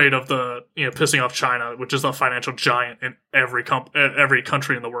afraid of the pissing off China, which is a financial giant in every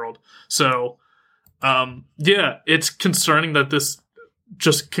country in the world. So it's concerning that this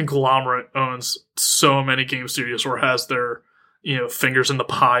just conglomerate owns so many game studios or has their fingers in the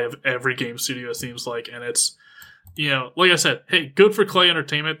pie of every game studio, it seems like. And it's like I said, hey, good for Klei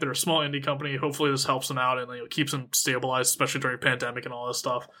Entertainment. They're a small indie company. Hopefully this helps them out and keeps them stabilized, especially during pandemic and all this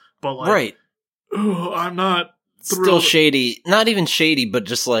stuff. But right. I'm not thrilled. Still shady. Not even shady, but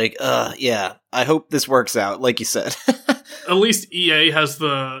just like, yeah, I hope this works out, like you said. At least EA has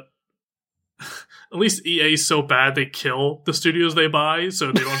at least EA is so bad they kill the studios they buy,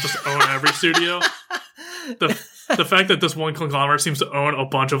 so they don't just own every studio. The fact that this one conglomerate seems to own a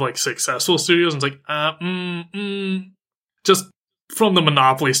bunch of successful studios, and it's like, just from the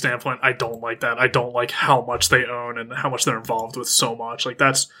monopoly standpoint, I don't like that. I don't like how much they own and how much they're involved with so much.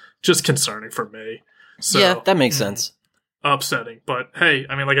 That's just concerning for me. So, yeah, that makes sense. Upsetting, but hey,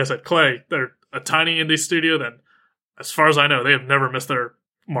 I mean, like I said, Klei, they're a tiny indie studio. Then, as far as I know, they have never missed their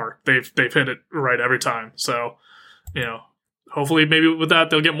mark. They've hit it right every time. So, hopefully, maybe with that,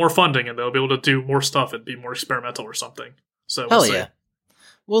 they'll get more funding and they'll be able to do more stuff and be more experimental or something. So Hell yeah.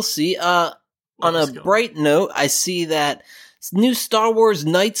 We'll see. On a bright note, I see that new Star Wars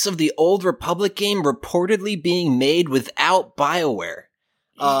Knights of the Old Republic game reportedly being made without BioWare.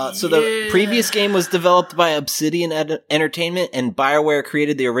 So the previous game was developed by Obsidian Entertainment, and BioWare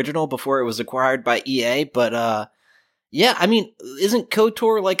created the original before it was acquired by EA. But yeah, I mean, isn't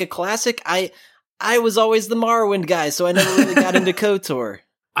KOTOR like a classic? I was always the Morrowind guy, so I never really got into KOTOR.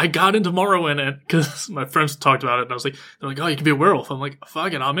 I got into Morrowind because my friends talked about it, and they're like, oh, you can be a werewolf. I'm like,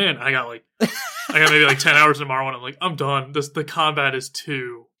 fuck it, I'm in. I got maybe 10 hours in Morrowind. I'm like, I'm done. The combat is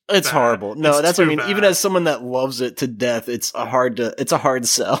too It's bad. horrible. No, that's what I mean. Bad. Even as someone that loves it to death, it's a hard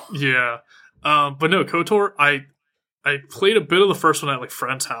sell. Yeah. But no, KOTOR, I played a bit of the first one at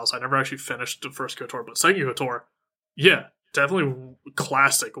friend's house. I never actually finished the first KOTOR, but second KOTOR, yeah. Definitely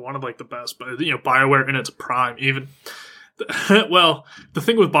classic, one of the best. But BioWare in its prime, even. Well, the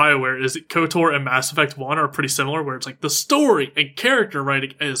thing with BioWare is that KOTOR and Mass Effect 1 are pretty similar, where it's the story and character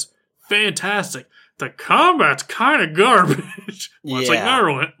writing is fantastic. The combat's kind of garbage. Well, it's like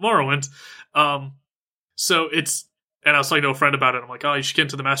Morrowind. So it's, and I was talking to a friend about it. I'm like, oh, you should get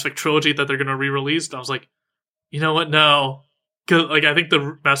into the Mass Effect trilogy that they're going to re-release. And I was like, you know what? No, because I think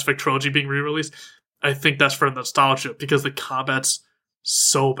the Mass Effect trilogy being re-released, I think that's for nostalgia because the combat's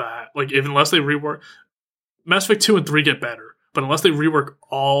so bad. Unless they rework, Mass Effect 2 and 3 get better, but unless they rework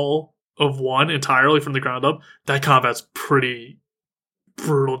all of 1 entirely from the ground up, that combat's pretty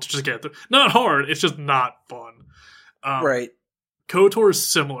brutal to just get through. Not hard, it's just not fun. Right. KOTOR is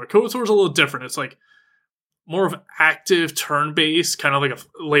similar. KOTOR is a little different. It's more of active turn-based, kind of like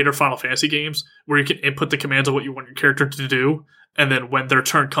a later Final Fantasy games, where you can input the commands of what you want your character to do, and then when their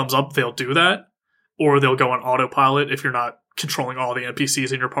turn comes up, they'll do that. Or they'll go on autopilot if you're not controlling all the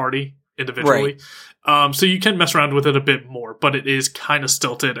NPCs in your party individually. Right. So you can mess around with it a bit more, but it is kind of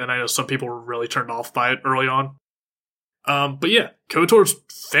stilted, and I know some people were really turned off by it early on. But yeah, KOTOR's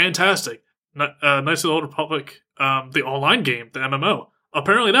fantastic. Knights of the Old Republic, the online game, the MMO.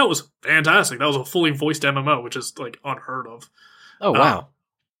 Apparently that was fantastic. That was a fully voiced MMO, which is like unheard of. Oh, wow.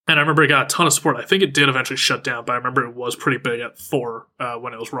 And I remember it got a ton of support. I think it did eventually shut down, but I remember it was pretty big at 4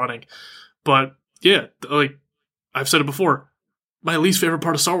 when it was running. But yeah, like I've said it before, my least favorite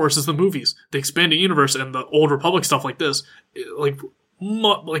part of Star Wars is the movies. The expanded universe and the Old Republic stuff like this, like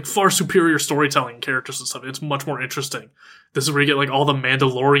far superior storytelling, characters and stuff. It's much more interesting. This is where you get like all the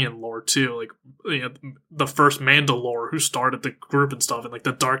Mandalorian lore too, like the first Mandalore who started the group and stuff, and like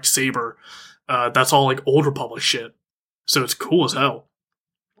the Dark Saber. That's all like Old Republic shit. So it's cool as hell.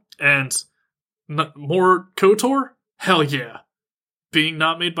 And more KOTOR? Hell yeah. Being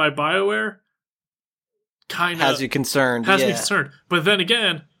not made by BioWare kind of has you concerned. Has me concerned. But then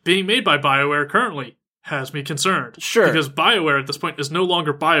again, being made by BioWare currently has me concerned. Sure. Because BioWare at this point is no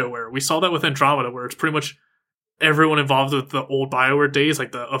longer BioWare. We saw that with Andromeda, where it's pretty much everyone involved with the old BioWare days,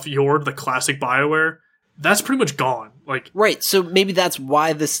 like of yore, the classic BioWare. That's pretty much gone. Like, right. So maybe that's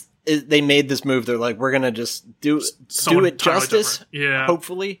why they made this move. They're like, we're gonna just do it justice. Different. Yeah.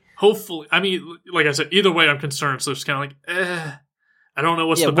 Hopefully. I mean, like I said, either way, I'm concerned. So it's kind of like, I don't know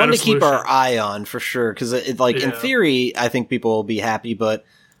what's the better one to solution. keep our eye on for sure. Because in theory, I think people will be happy, but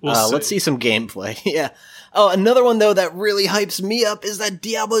let's see some gameplay. Yeah. Oh, another one though that really hypes me up is that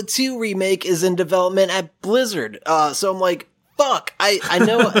Diablo 2 remake is in development at Blizzard. So I'm like, fuck. I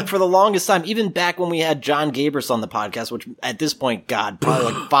know for the longest time, even back when we had John Gabris on the podcast, which at this point, God,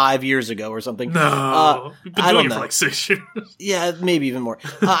 probably like 5 years ago or something. No, we've been doing it for like 6 years. Yeah, maybe even more.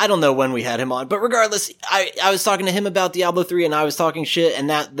 I don't know when we had him on, but regardless, I was talking to him about Diablo 3 and I was talking shit,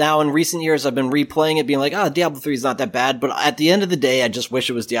 and that now in recent years I've been replaying it, being like, Diablo 3 is not that bad, but at the end of the day, I just wish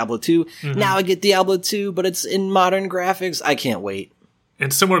it was Diablo 2. Mm-hmm. Now I get Diablo 2, but it's in modern graphics. I can't wait.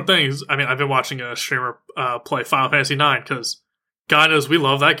 And similar things, I mean, I've been watching a streamer play Final Fantasy 9 because God knows we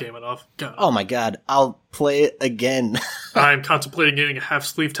love that game enough. God. Oh my God, I'll play it again. I'm contemplating getting a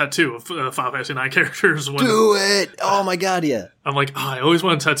half-sleeve tattoo of Final Fantasy 9 characters. Do it! Oh my God, yeah. I'm like, I always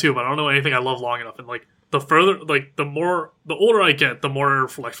want a tattoo, but I don't know anything I love long enough. And like, the older I get, the more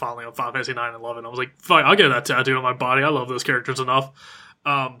like falling on Final Fantasy 9 and love it. I was like, fine, I'll get that tattoo on my body. I love those characters enough.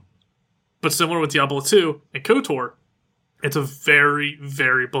 But similar with Diablo 2 and KOTOR, it's a very,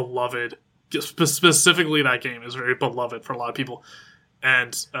 very beloved. Specifically, that game is very beloved for a lot of people.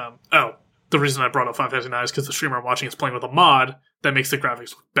 And, the reason I brought up Final Fantasy 9 is because the streamer I'm watching is playing with a mod that makes the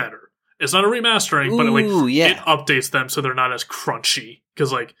graphics look better. It's not a remastering, but it updates them so they're not as crunchy.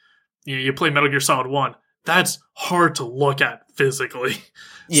 Because, like, you play Metal Gear Solid 1, that's hard to look at physically.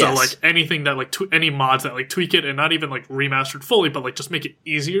 Yes. So, like, anything that, like, any mods that, like, tweak it and not even, like, remastered fully, but, like, just make it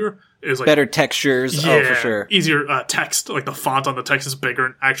easier is, like... better textures. Yeah, for sure. Easier text. Like, the font on the text is bigger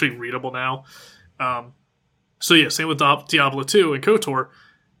and actually readable now. So, yeah, same with Diablo 2 and KOTOR.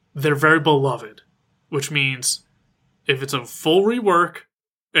 They're very beloved, which means if it's a full rework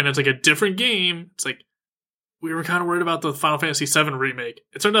and it's, like, a different game, it's like, we were kind of worried about the Final Fantasy VII remake.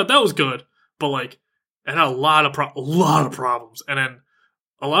 It turned out that was good, but, like, it had a lot of problems. And then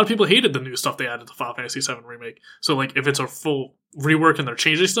a lot of people hated the new stuff they added to Final Fantasy VII Remake. So, like, if it's a full rework and they're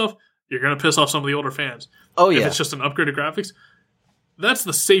changing stuff, you're going to piss off some of the older fans. Oh, yeah. If it's just an upgraded graphics, that's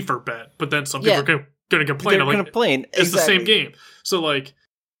the safer bet. But then some people are going to complain. They're going to complain. It's the same game. So, like,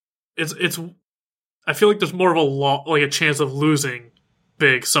 it's. I feel like there's more of a chance of losing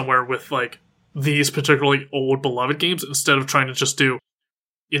big somewhere with, like, these particularly old beloved games instead of trying to just do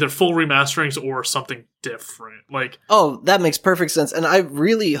either full remasterings or something different. Like, oh, that makes perfect sense. And I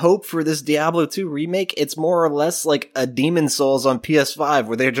really hope for this Diablo 2 remake, it's more or less like a Demon's Souls on PS5,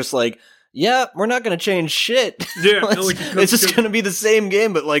 where they're just like, yeah, we're not going to change shit. Yeah, it's just going to be the same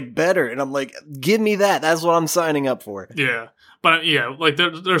game, but like better. And I'm like, give me that. That's what I'm signing up for. Yeah. But yeah, like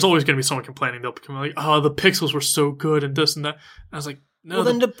there's always going to be someone complaining. They'll become like, oh, the pixels were so good and this and that. And I was like, no. Well,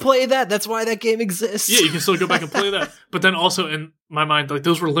 then to play that's why that game exists. Yeah, you can still go back and play that. But then also in my mind, like,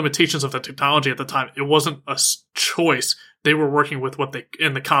 those were limitations of the technology at the time. It wasn't a choice. They were working with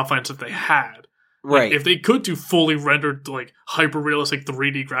in the confines that they had. Right. Like, if they could do fully rendered, like, hyper-realistic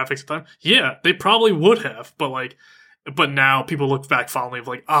 3D graphics at the time, yeah, they probably would have. But now people look back fondly of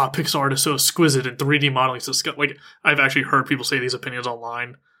like, Pixar art is so exquisite and 3D modeling is so like, I've actually heard people say these opinions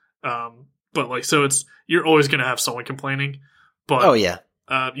online. But like, so you're always going to have someone complaining. But, oh, yeah.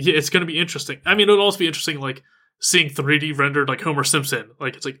 It's going to be interesting. I mean, it'll also be interesting, like, seeing 3D rendered, like, Homer Simpson.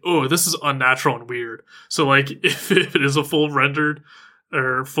 Like, it's like, oh, this is unnatural and weird. So, like, if it is a full rendered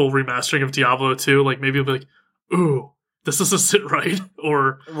or full remastering of Diablo 2, like, maybe it'll be like, ooh, this doesn't sit right.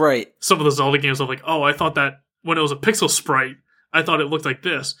 Or right. Some of the Zelda games are like, oh, I thought that when it was a pixel sprite, I thought it looked like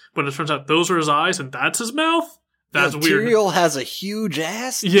this. But it turns out those are his eyes and that's his mouth? That's weird. Tyrael has a huge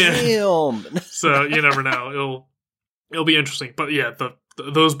ass? Yeah. Damn. So you never know. It'll be interesting. But yeah,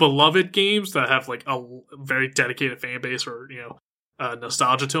 those beloved games that have like a very dedicated fan base or,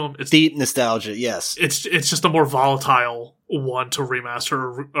 nostalgia to them. It's deep nostalgia, yes. It's just a more volatile one to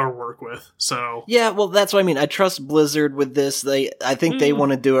remaster or work with. So yeah, well, that's what I mean. I trust Blizzard with this. I think they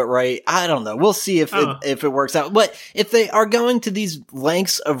want to do it right. I don't know. We'll see if it works out. But if they are going to these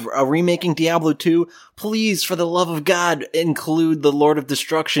lengths of remaking Diablo 2, please, for the love of God, include the Lord of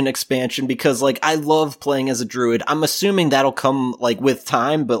Destruction expansion, because like I love playing as a druid. I'm assuming that'll come like with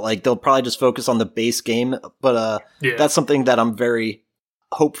time, but like they'll probably just focus on the base game. But that's something that I'm very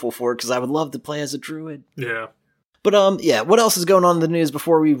hopeful for, because I would love to play as a druid. Yeah. But what else is going on in the news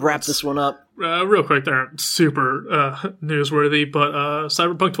before we wrap this one up? Real quick, they aren't super newsworthy, but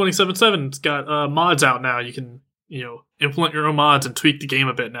Cyberpunk 2077's got mods out now. You can implement your own mods and tweak the game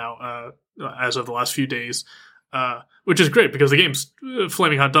a bit now, as of the last few days, which is great because the game's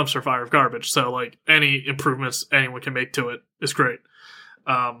flaming hot dumpster fire of garbage. So like any improvements anyone can make to it is great.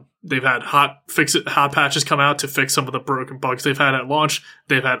 They've had hot patches come out to fix some of the broken bugs they've had at launch.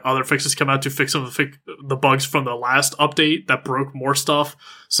 They've had other fixes come out to fix some of the bugs from the last update that broke more stuff.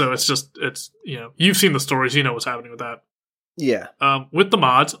 So it's you've seen the stories, you know what's happening with that. Yeah. With the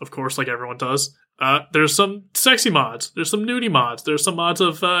mods, of course, like everyone does, there's some sexy mods. There's some nudie mods. There's some mods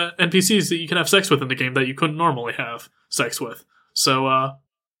of NPCs that you can have sex with in the game that you couldn't normally have sex with. So,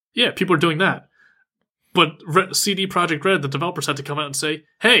 people are doing that. But CD Projekt Red, the developers, had to come out and say,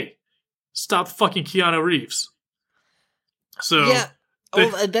 hey, stop fucking Keanu Reeves. So yeah,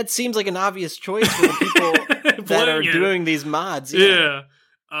 that seems like an obvious choice for the people that are doing these mods. Yeah.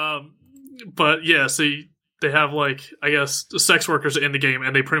 But yeah, so they have like, I guess, sex workers in the game,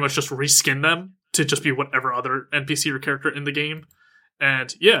 and they pretty much just reskin them to just be whatever other NPC or character in the game.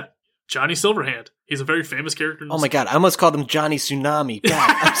 And yeah, Johnny Silverhand. He's a very famous character. Oh my god, I almost called him Johnny Tsunami.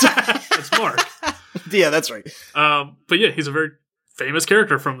 God, I'm sorry. It's Mark. Yeah, that's right. But yeah, he's a very famous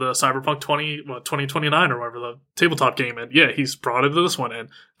character from the Cyberpunk 2029 or whatever, the tabletop game. And yeah, he's brought into this one. And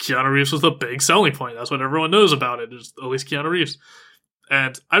Keanu Reeves was the big selling point. That's what everyone knows about it, is at least Keanu Reeves.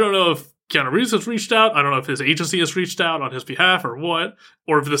 And I don't know if Keanu Reeves has reached out. I don't know if his agency has reached out on his behalf or what.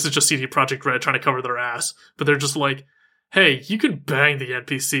 Or if this is just CD Projekt Red trying to cover their ass. But they're just like, hey, you can bang the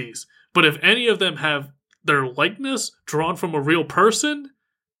NPCs. But if any of them have their likeness drawn from a real person,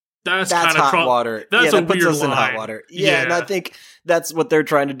 that's kind of hot water. That's that a puts weird us in line. hot water. Yeah, and I think that's what they're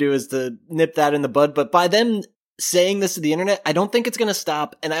trying to do, is to nip that in the bud. But by them saying this to the internet, I don't think it's going to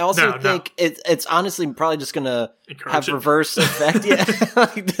stop. And I also think it's honestly probably just going to have reverse effect. Yeah,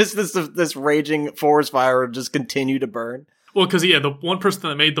 like this raging forest fire will just continue to burn. Well, because the one person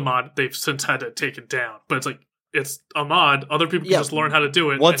that made the mod, they've since had it taken down. But it's like, it's a mod. Other people can just learn how to do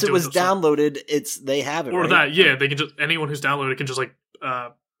it. Once it was downloaded, they have it. Or right? they can just, anyone who's downloaded it can just like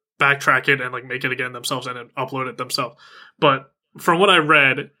backtrack it and like make it again themselves and then upload it themselves. But from what I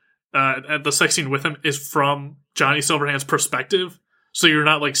read, the sex scene with him is from Johnny Silverhand's perspective, so you're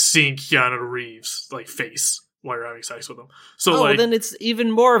not like seeing Keanu Reeves like face while you're having sex with him. So like, then it's even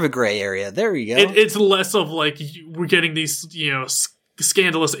more of a gray area. There you go. It's less of like we're getting these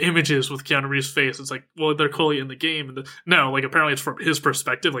scandalous images with Keanu Reeves' face. It's like, well, they're clearly in the game. And no, like apparently it's from his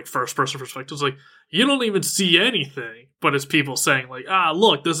perspective, like first person perspective. It's like, you don't even see anything, but it's people saying like,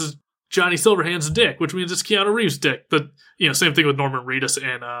 look, this is Johnny Silverhand's dick, which means it's Keanu Reeves' dick. Same thing with Norman Reedus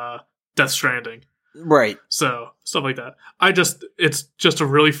and Death Stranding. Right. So stuff like that. It's just a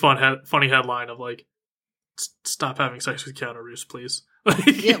really funny headline of like, stop having sex with Keanu Reeves, please.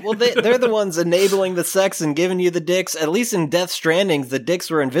 Yeah, well, they're the ones enabling the sex and giving you the dicks. At least in Death Stranding, the dicks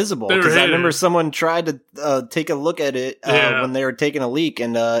were invisible. Because I remember someone tried to take a look at it when they were taking a leak,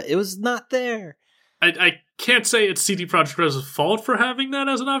 and it was not there. I can't say it's CD Projekt Red's fault for having that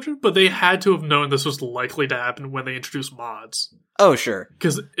as an option, but they had to have known this was likely to happen when they introduced mods. Oh, sure.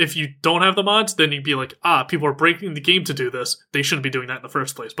 Because if you don't have the mods, then you'd be like, people are breaking the game to do this. They shouldn't be doing that in the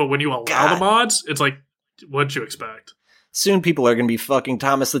first place. But when you allow the mods, it's like, what'd you expect? Soon people are going to be fucking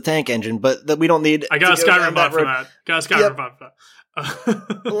Thomas the Tank Engine, but that we don't need. I got a Skyrim mod for that.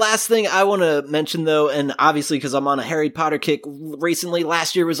 Last thing I want to mention, though, and obviously because I'm on a Harry Potter kick recently,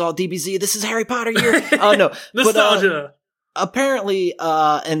 last year was all DBZ. This is Harry Potter year. Oh, no. Nostalgia. But, apparently,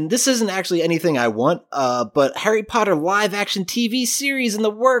 and this isn't actually anything I want, but Harry Potter live action TV series in the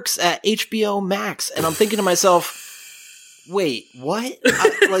works at HBO Max. And I'm thinking to myself, wait, what?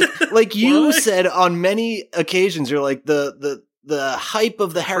 Like you said on many occasions, you're like, the hype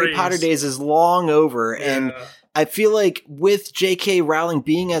of the Harry Potter days is long over, and I feel like with J.K. Rowling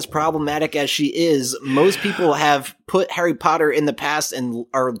being as problematic as she is, most people have put Harry Potter in the past and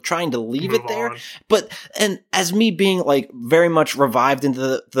are trying to leave it there. But, and as me being like very much revived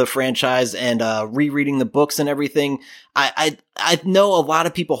into the franchise and rereading the books and everything, I know a lot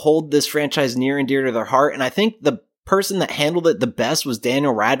of people hold this franchise near and dear to their heart. And I think the person that handled it the best was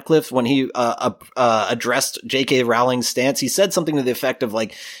Daniel Radcliffe when he addressed J.K. Rowling's stance. He said something to the effect of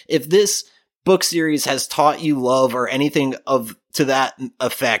like, if this book series has taught you love or anything to that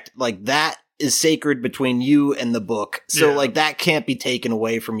effect, like that is sacred between you and the book. So like that can't be taken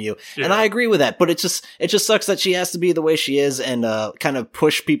away from you. Yeah. And I agree with that, but it just sucks that she has to be the way she is and kind of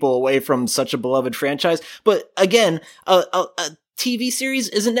push people away from such a beloved franchise. But again, TV series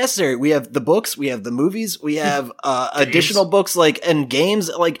isn't necessary. We have the books, we have the movies, we have additional books like and games.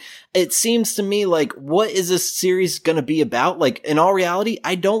 Like it seems to me like what is this series going to be about? Like in all reality,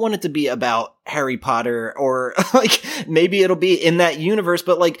 I don't want it to be about Harry Potter or like maybe it'll be in that universe,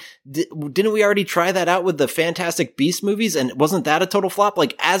 but like didn't we already try that out with the Fantastic Beasts movies and wasn't that a total flop?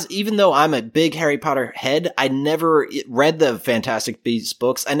 Like even though I'm a big Harry Potter head, I never read the Fantastic Beasts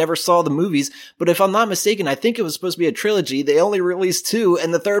books. I never saw the movies, but if I'm not mistaken, I think it was supposed to be a trilogy. They only released 2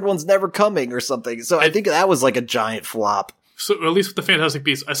 and the third one's never coming or something. So I think that was like a giant flop. So at least with the Fantastic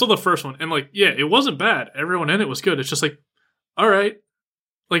Beasts, I saw the first one and like, yeah, it wasn't bad. Everyone in it was good. It's just like, all right.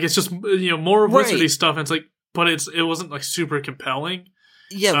 Like it's just, more of wizardy stuff. And it's like, but it wasn't like super compelling.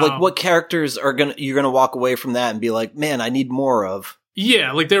 Yeah. Like what characters you're going to walk away from that and be like, man, I need more of.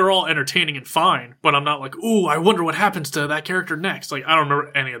 Yeah. Like they were all entertaining and fine, but I'm not like, ooh, I wonder what happens to that character next. Like I don't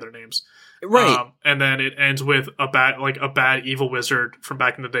remember any of their names. Right. And then it ends with a bad evil wizard from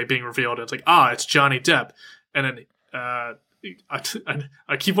back in the day being revealed. And it's like, it's Johnny Depp. And then,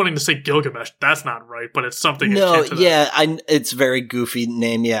 I keep wanting to say Gilgamesh. That's not right, but it's something. No, yeah, it's very goofy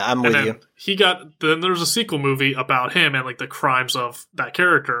name. Yeah, I'm with you. Then there's a sequel movie about him and like the crimes of that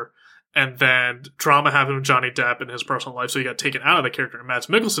character, and then drama happened with Johnny Depp in his personal life, so he got taken out of the character. And Mads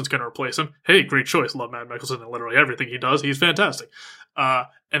Mikkelsen's going to replace him. Hey, great choice. Love Mads Mikkelsen and literally everything he does. He's fantastic.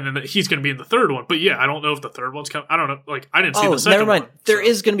 And then he's going to be in the third one. But yeah, I don't know if the third one's coming. I don't know. Like, I didn't see the second one. Never mind. There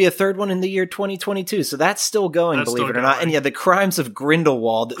is going to be a third one in the year 2022. So that's still going, believe it or not. And yeah, the crimes of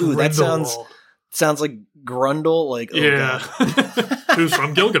Grindelwald. Ooh, that sounds like Grundle. Like, oh yeah. God. Who's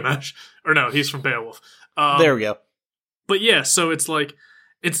from Gilgamesh. Or no, he's from Beowulf. There we go. But yeah, so it's like,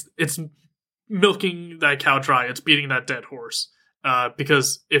 it's milking that cow dry. It's beating that dead horse.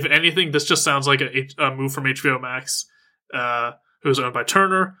 Because if anything, this just sounds like a move from HBO Max, who's owned by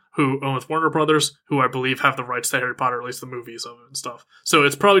Turner, who owns Warner Brothers, who I believe have the rights to Harry Potter, at least the movies of it and stuff. So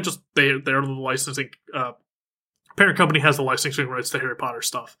it's probably just they're the licensing parent company has the licensing rights to Harry Potter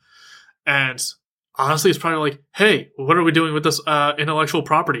stuff. And honestly, it's probably like, hey, what are we doing with this intellectual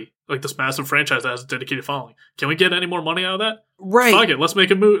property? Like this massive franchise that has a dedicated following. Can we get any more money out of that? Right. Fuck it. Let's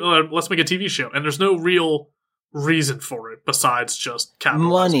make a let's make a TV show. And there's no real reason for it besides just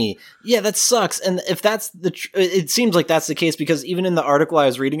money. Yeah, that sucks. And if that's it seems like that's the case because even in the article I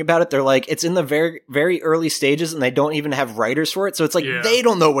was reading about it, they're like, it's in the very, very early stages and they don't even have writers for it. So it's like, they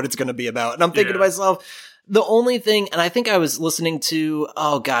don't know what it's going to be about. And I'm thinking to myself, the only thing, and I think I was listening to,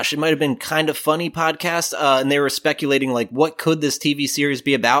 oh gosh, it might have been Kind of Funny podcast, and they were speculating like, what could this TV series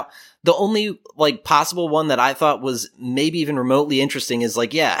be about? The only like possible one that I thought was maybe even remotely interesting is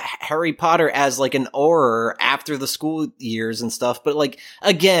like, yeah, Harry Potter as like an Auror after the school years and stuff. But like,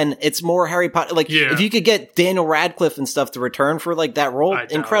 again, it's more Harry Potter. Like if you could get Daniel Radcliffe and stuff to return for like that role,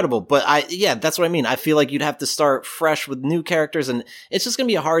 incredible. But that's what I mean. I feel like you'd have to start fresh with new characters and it's just going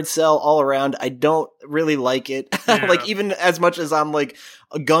to be a hard sell all around. I don't really like it. Like even as much as I'm like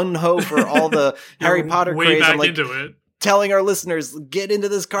a gun ho for all the Harry Potter craze, I'm like, into it. Telling our listeners, get into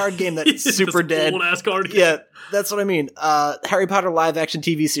this card game that's super dead. Old ass card game. Yeah, that's what I mean. Harry Potter live action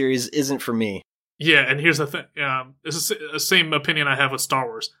TV series isn't for me. Yeah, and here's the thing. It's the same opinion I have with Star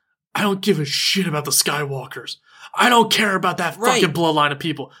Wars. I don't give a shit about the Skywalkers. I don't care about that fucking bloodline of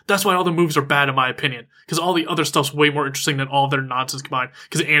people. That's why all the movies are bad in my opinion. Because all the other stuff's way more interesting than all of their nonsense combined.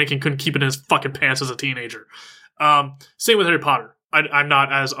 Because Anakin couldn't keep it in his fucking pants as a teenager. Same with Harry Potter. I'm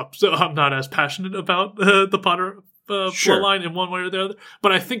not as passionate about the Potter bloodline in one way or the other,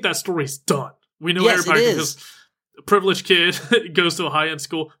 but I think that story's done. We know everybody because a privileged kid goes to a high-end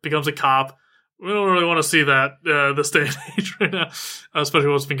school, becomes a cop. We don't really want to see that this day and age right now, especially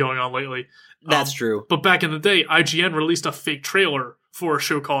what's been going on lately. That's true. But back in the day, IGN released a fake trailer for a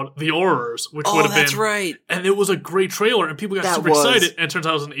show called The Aurors, which would have been... that's right. And it was a great trailer, and people got super excited, and it turns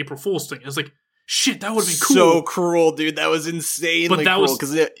out it was an April Fool's thing. It's like, shit, that would have been cool. So cruel, dude. That was insanely cool.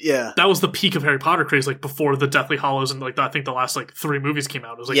 That was the peak of Harry Potter craze, like before the Deathly Hallows and like I think the last like 3 movies came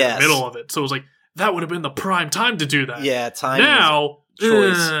out. It was like in the middle of it. So it was like that would have been the prime time to do that. Yeah, time now,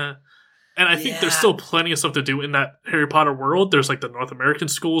 choice. And I think there's still plenty of stuff to do in that Harry Potter world. There's like the North American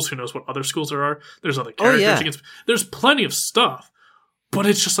schools. Who knows what other schools there are? There's other characters. There's plenty of stuff. But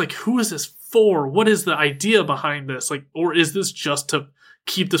it's just like, who is this for? What is the idea behind this? Like, or is this just to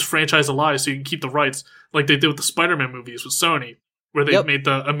keep this franchise alive so you can keep the rights like they did with the Spider-Man movies with Sony, where they made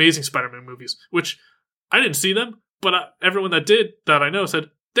the Amazing Spider-Man movies, which I didn't see them, but everyone that did that I know said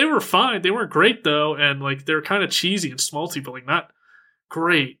they were fine. They weren't great though, and like they're kind of cheesy and schmaltzy, but like not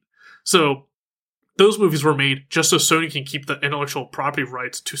great. So those movies were made just so Sony can keep the intellectual property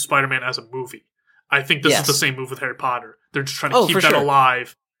rights to Spider-Man as a movie. I think this is the same move with Harry Potter. They're just trying to keep that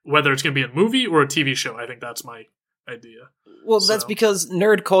alive, whether it's going to be a movie or a TV show. I think that's my idea. Well, that's because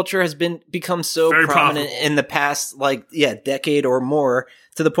nerd culture has become so very prominent in the past, decade or more,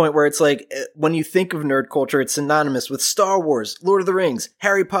 to the point where it's like, when you think of nerd culture, it's synonymous with Star Wars, Lord of the Rings,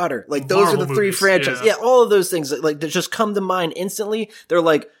 Harry Potter. Like, those Marvel are the three franchises. Yeah, all of those things, like, that just come to mind instantly. They're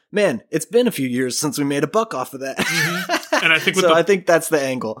like, man, it's been a few years since we made a buck off of that. Mm-hmm. And I think I think that's the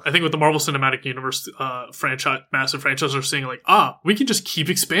angle. I think with the Marvel Cinematic Universe massive franchise, they're saying like, we can just keep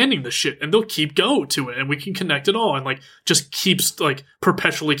expanding this shit, and they'll keep going to it, and we can connect it all, and like just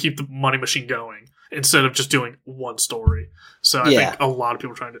perpetually keep the money machine going instead of just doing one story. So I think a lot of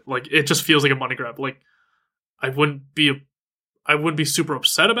people are trying to like, it just feels like a money grab. Like, I wouldn't be super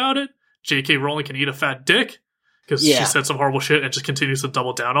upset about it. J.K. Rowling can eat a fat dick, because she said some horrible shit and just continues to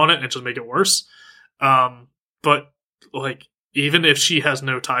double down on it and just make it worse. But like, even if she has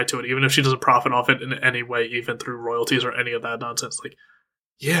no tie to it, even if she doesn't profit off it in any way, even through royalties or any of that nonsense, like,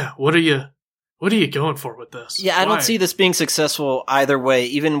 what are you going for with this? Yeah, I don't see this being successful either way,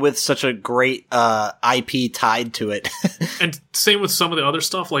 even with such a great IP tied to it. And same with some of the other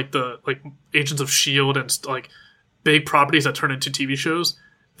stuff, like Agents of S.H.I.E.L.D. and like big properties that turn into TV shows.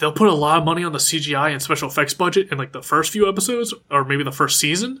 They'll put a lot of money on the CGI and special effects budget in like the first few episodes, or maybe the first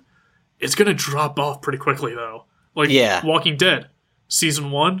season. It's going to drop off pretty quickly though. Like Walking Dead,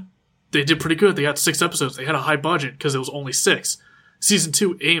 season 1, they did pretty good. They had 6 episodes. They had a high budget because it was only 6. Season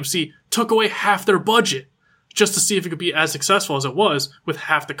 2, AMC took away half their budget just to see if it could be as successful as it was with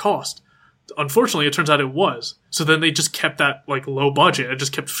half the cost. Unfortunately, it turns out it was. So then they just kept that like low budget and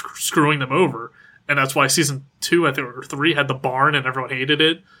just kept screwing them over. And that's why season 2, I think, or 3 had the barn and everyone hated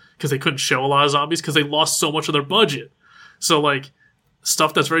it because they couldn't show a lot of zombies because they lost so much of their budget. So like,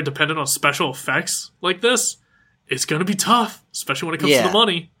 stuff that's very dependent on special effects like this, it's going to be tough, especially when it comes to the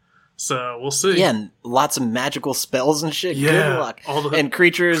money. So we'll see. Yeah, and lots of magical spells and shit. Yeah. Good luck. And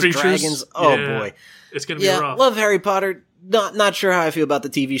creatures, dragons. Oh boy. It's going to be rough. Love Harry Potter. Not sure how I feel about the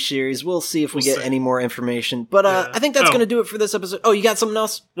TV series. We'll see if we get any more information. But I think that's going to do it for this episode. Oh, you got something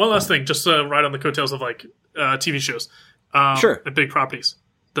else? One last thing, just right on the coattails of like TV shows. Sure. And big properties.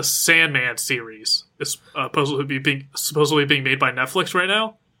 The Sandman series is supposedly being made by Netflix right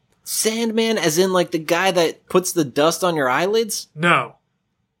now. Sandman, as in like the guy that puts the dust on your eyelids? No.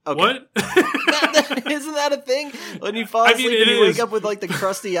 Okay. What? Isn't that a thing? When you fall asleep and you wake up with like the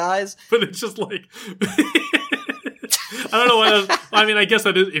crusty eyes? But it's just like... I don't know why. I guess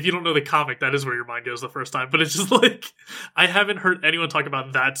that is, if you don't know the comic, that is where your mind goes the first time. But it's just like, I haven't heard anyone talk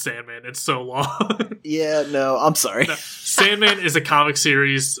about that Sandman in so long. Yeah, no, I'm sorry. No, Sandman is a comic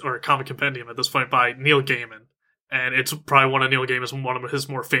series, or a comic compendium at this point, by Neil Gaiman. And it's probably one of Neil Gaiman's one of his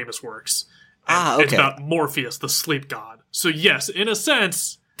more famous works. And okay. It's about Morpheus, the sleep god. So yes, in a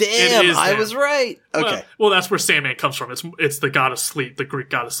sense... Damn, I was right. Okay. Well, that's where Sandman comes from. It's the god of sleep, the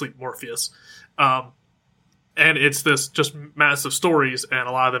Greek god of sleep, Morpheus. And it's this just massive stories, and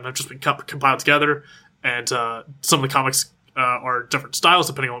a lot of them have just been compiled together. And some of the comics are different styles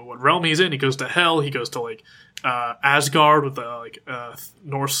depending on what realm he's in. He goes to hell. He goes to like Asgard with the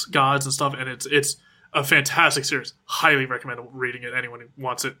Norse gods and stuff. And it's a fantastic series. Highly recommend reading it. Anyone who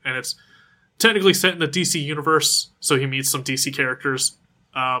wants it. And it's technically set in the DC universe, so he meets some DC characters.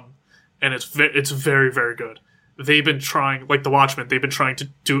 And it's very, very good. They've been trying, like The Watchmen, they've been trying to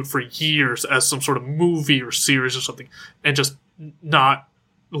do it for years as some sort of movie or series or something, and just not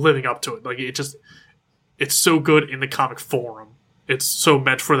living up to it. Like, it's so good in the comic form. It's so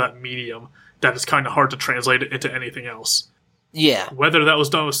meant for that medium that it's kind of hard to translate it into anything else. Yeah. Whether that was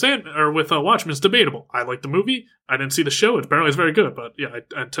done with with Watchmen is debatable. I like the movie. I didn't see the show. Apparently it's very good, but yeah,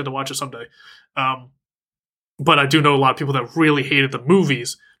 I intend to watch it someday. But I do know a lot of people that really hated the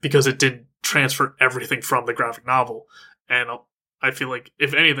movies because it didn't transfer everything from the graphic novel. And I feel like,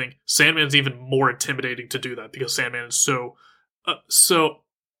 if anything, Sandman's even more intimidating to do that because Sandman is so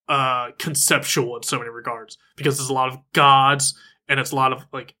conceptual in so many regards. Because there's a lot of gods and it's a lot of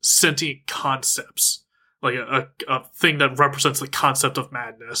like sentient concepts. like a thing that represents the concept of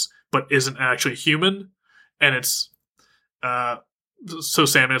madness, but isn't actually human. And it's so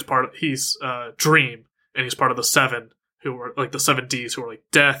Sandman is he's Dream, and he's part of the Seven, who are like the 7 Ds, who are like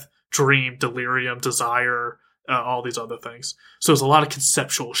death, dream, delirium, desire, all these other things. So there's a lot of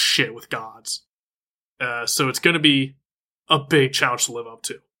conceptual shit with gods. So it's going to be a big challenge to live up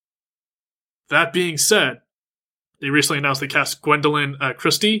to. That being said, they recently announced they cast Gwendolyn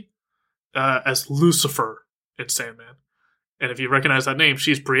Christie as Lucifer in Sandman. And if you recognize that name,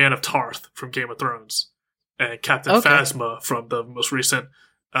 she's Brienne of Tarth from Game of Thrones. And Captain Phasma from the most recent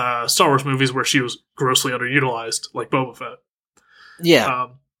Star Wars movies, where she was grossly underutilized, like Boba Fett. Yeah.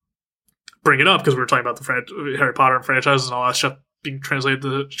 Bring it up because we were talking about the Harry Potter and franchises and all that stuff being translated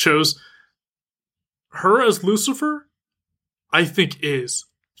to shows. Her as Lucifer, I think, is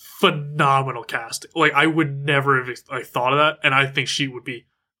phenomenal casting. Like, I would never have thought of that, and I think she would be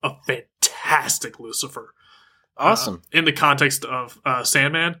a fantastic Lucifer. Awesome. In the context of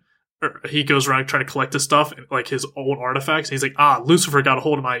Sandman, he goes around trying to collect his stuff, like his old artifacts. And he's like, Lucifer got a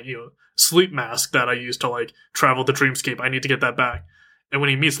hold of my sleep mask that I used to like travel the dreamscape. I need to get that back. And when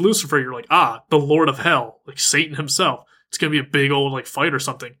he meets Lucifer, you're like, the Lord of Hell, like Satan himself. It's gonna be a big old like fight or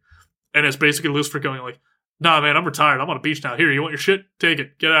something. And it's basically Lucifer going like, nah, man, I'm retired. I'm on a beach now. Here, you want your shit? Take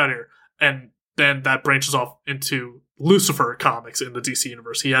it. Get out of here. And then that branches off into Lucifer comics in the DC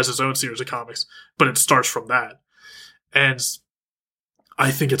universe. He has his own series of comics, but it starts from that. And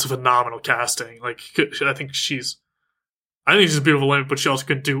I think it's a phenomenal casting. Like, I think she's a beautiful woman, but she also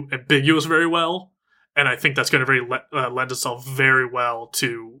can do ambiguous very well. And I think that's going to lend itself very well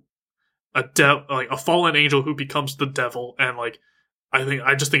to a fallen angel who becomes the devil. And like,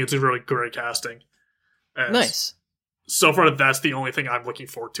 I just think it's a really great casting. And nice. So far, that's the only thing I'm looking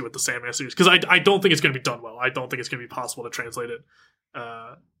forward to with the Sandman series, because I don't think it's going to be done well. I don't think it's going to be possible to translate it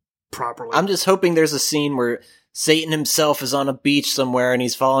properly. I'm just hoping there's a scene where Satan himself is on a beach somewhere and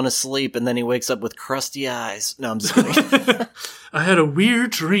he's fallen asleep, and then he wakes up with crusty eyes. No, I'm just kidding. I had a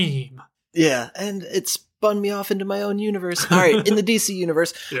weird dream. Yeah, and it spun me off into my own universe. All right, in the DC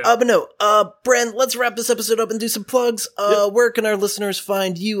universe. Yeah. But no, Bren, let's wrap this episode up and do some plugs. Yep. Where can our listeners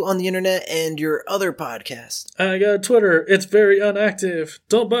find you on the internet and your other podcast? I got Twitter. It's very unactive.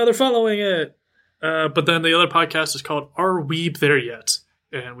 Don't bother following it. But then the other podcast is called Are Weeb There Yet?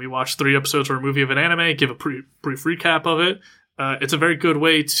 And we watch 3 episodes or a movie of an anime, give a brief recap of it. It's a very good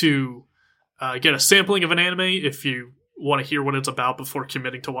way to get a sampling of an anime if you want to hear what it's about before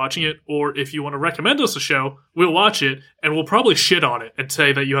committing to watching it, or if you want to recommend us a show, we'll watch it and we'll probably shit on it and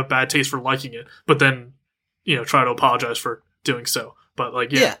say that you have bad taste for liking it, but then try to apologize for doing so. But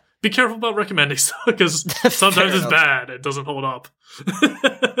like, yeah. Be careful about recommending stuff, because sometimes it's bad. It doesn't hold up.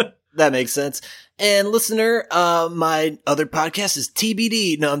 That makes sense. And listener, my other podcast is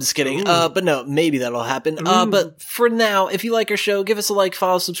TBD. No, I'm just kidding. But no, maybe that'll happen. But for now, if you like our show, give us a like,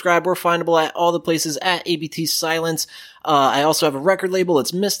 follow, subscribe. We're findable at all the places at ABT Silence. I also have a record label.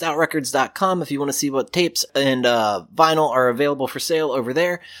 It's missedoutrecords.com if you want to see what tapes and vinyl are available for sale over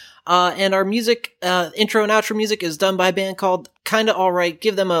there. And our music, intro and outro music is done by a band called Kinda Alright.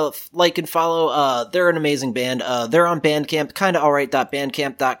 Give them a like and follow. They're an amazing band. They're on Bandcamp,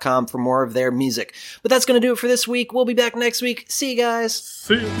 kindaalright.bandcamp.com for more of their music. But that's going to do it for this week. We'll be back next week. See you guys.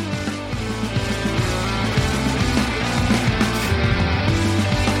 See you.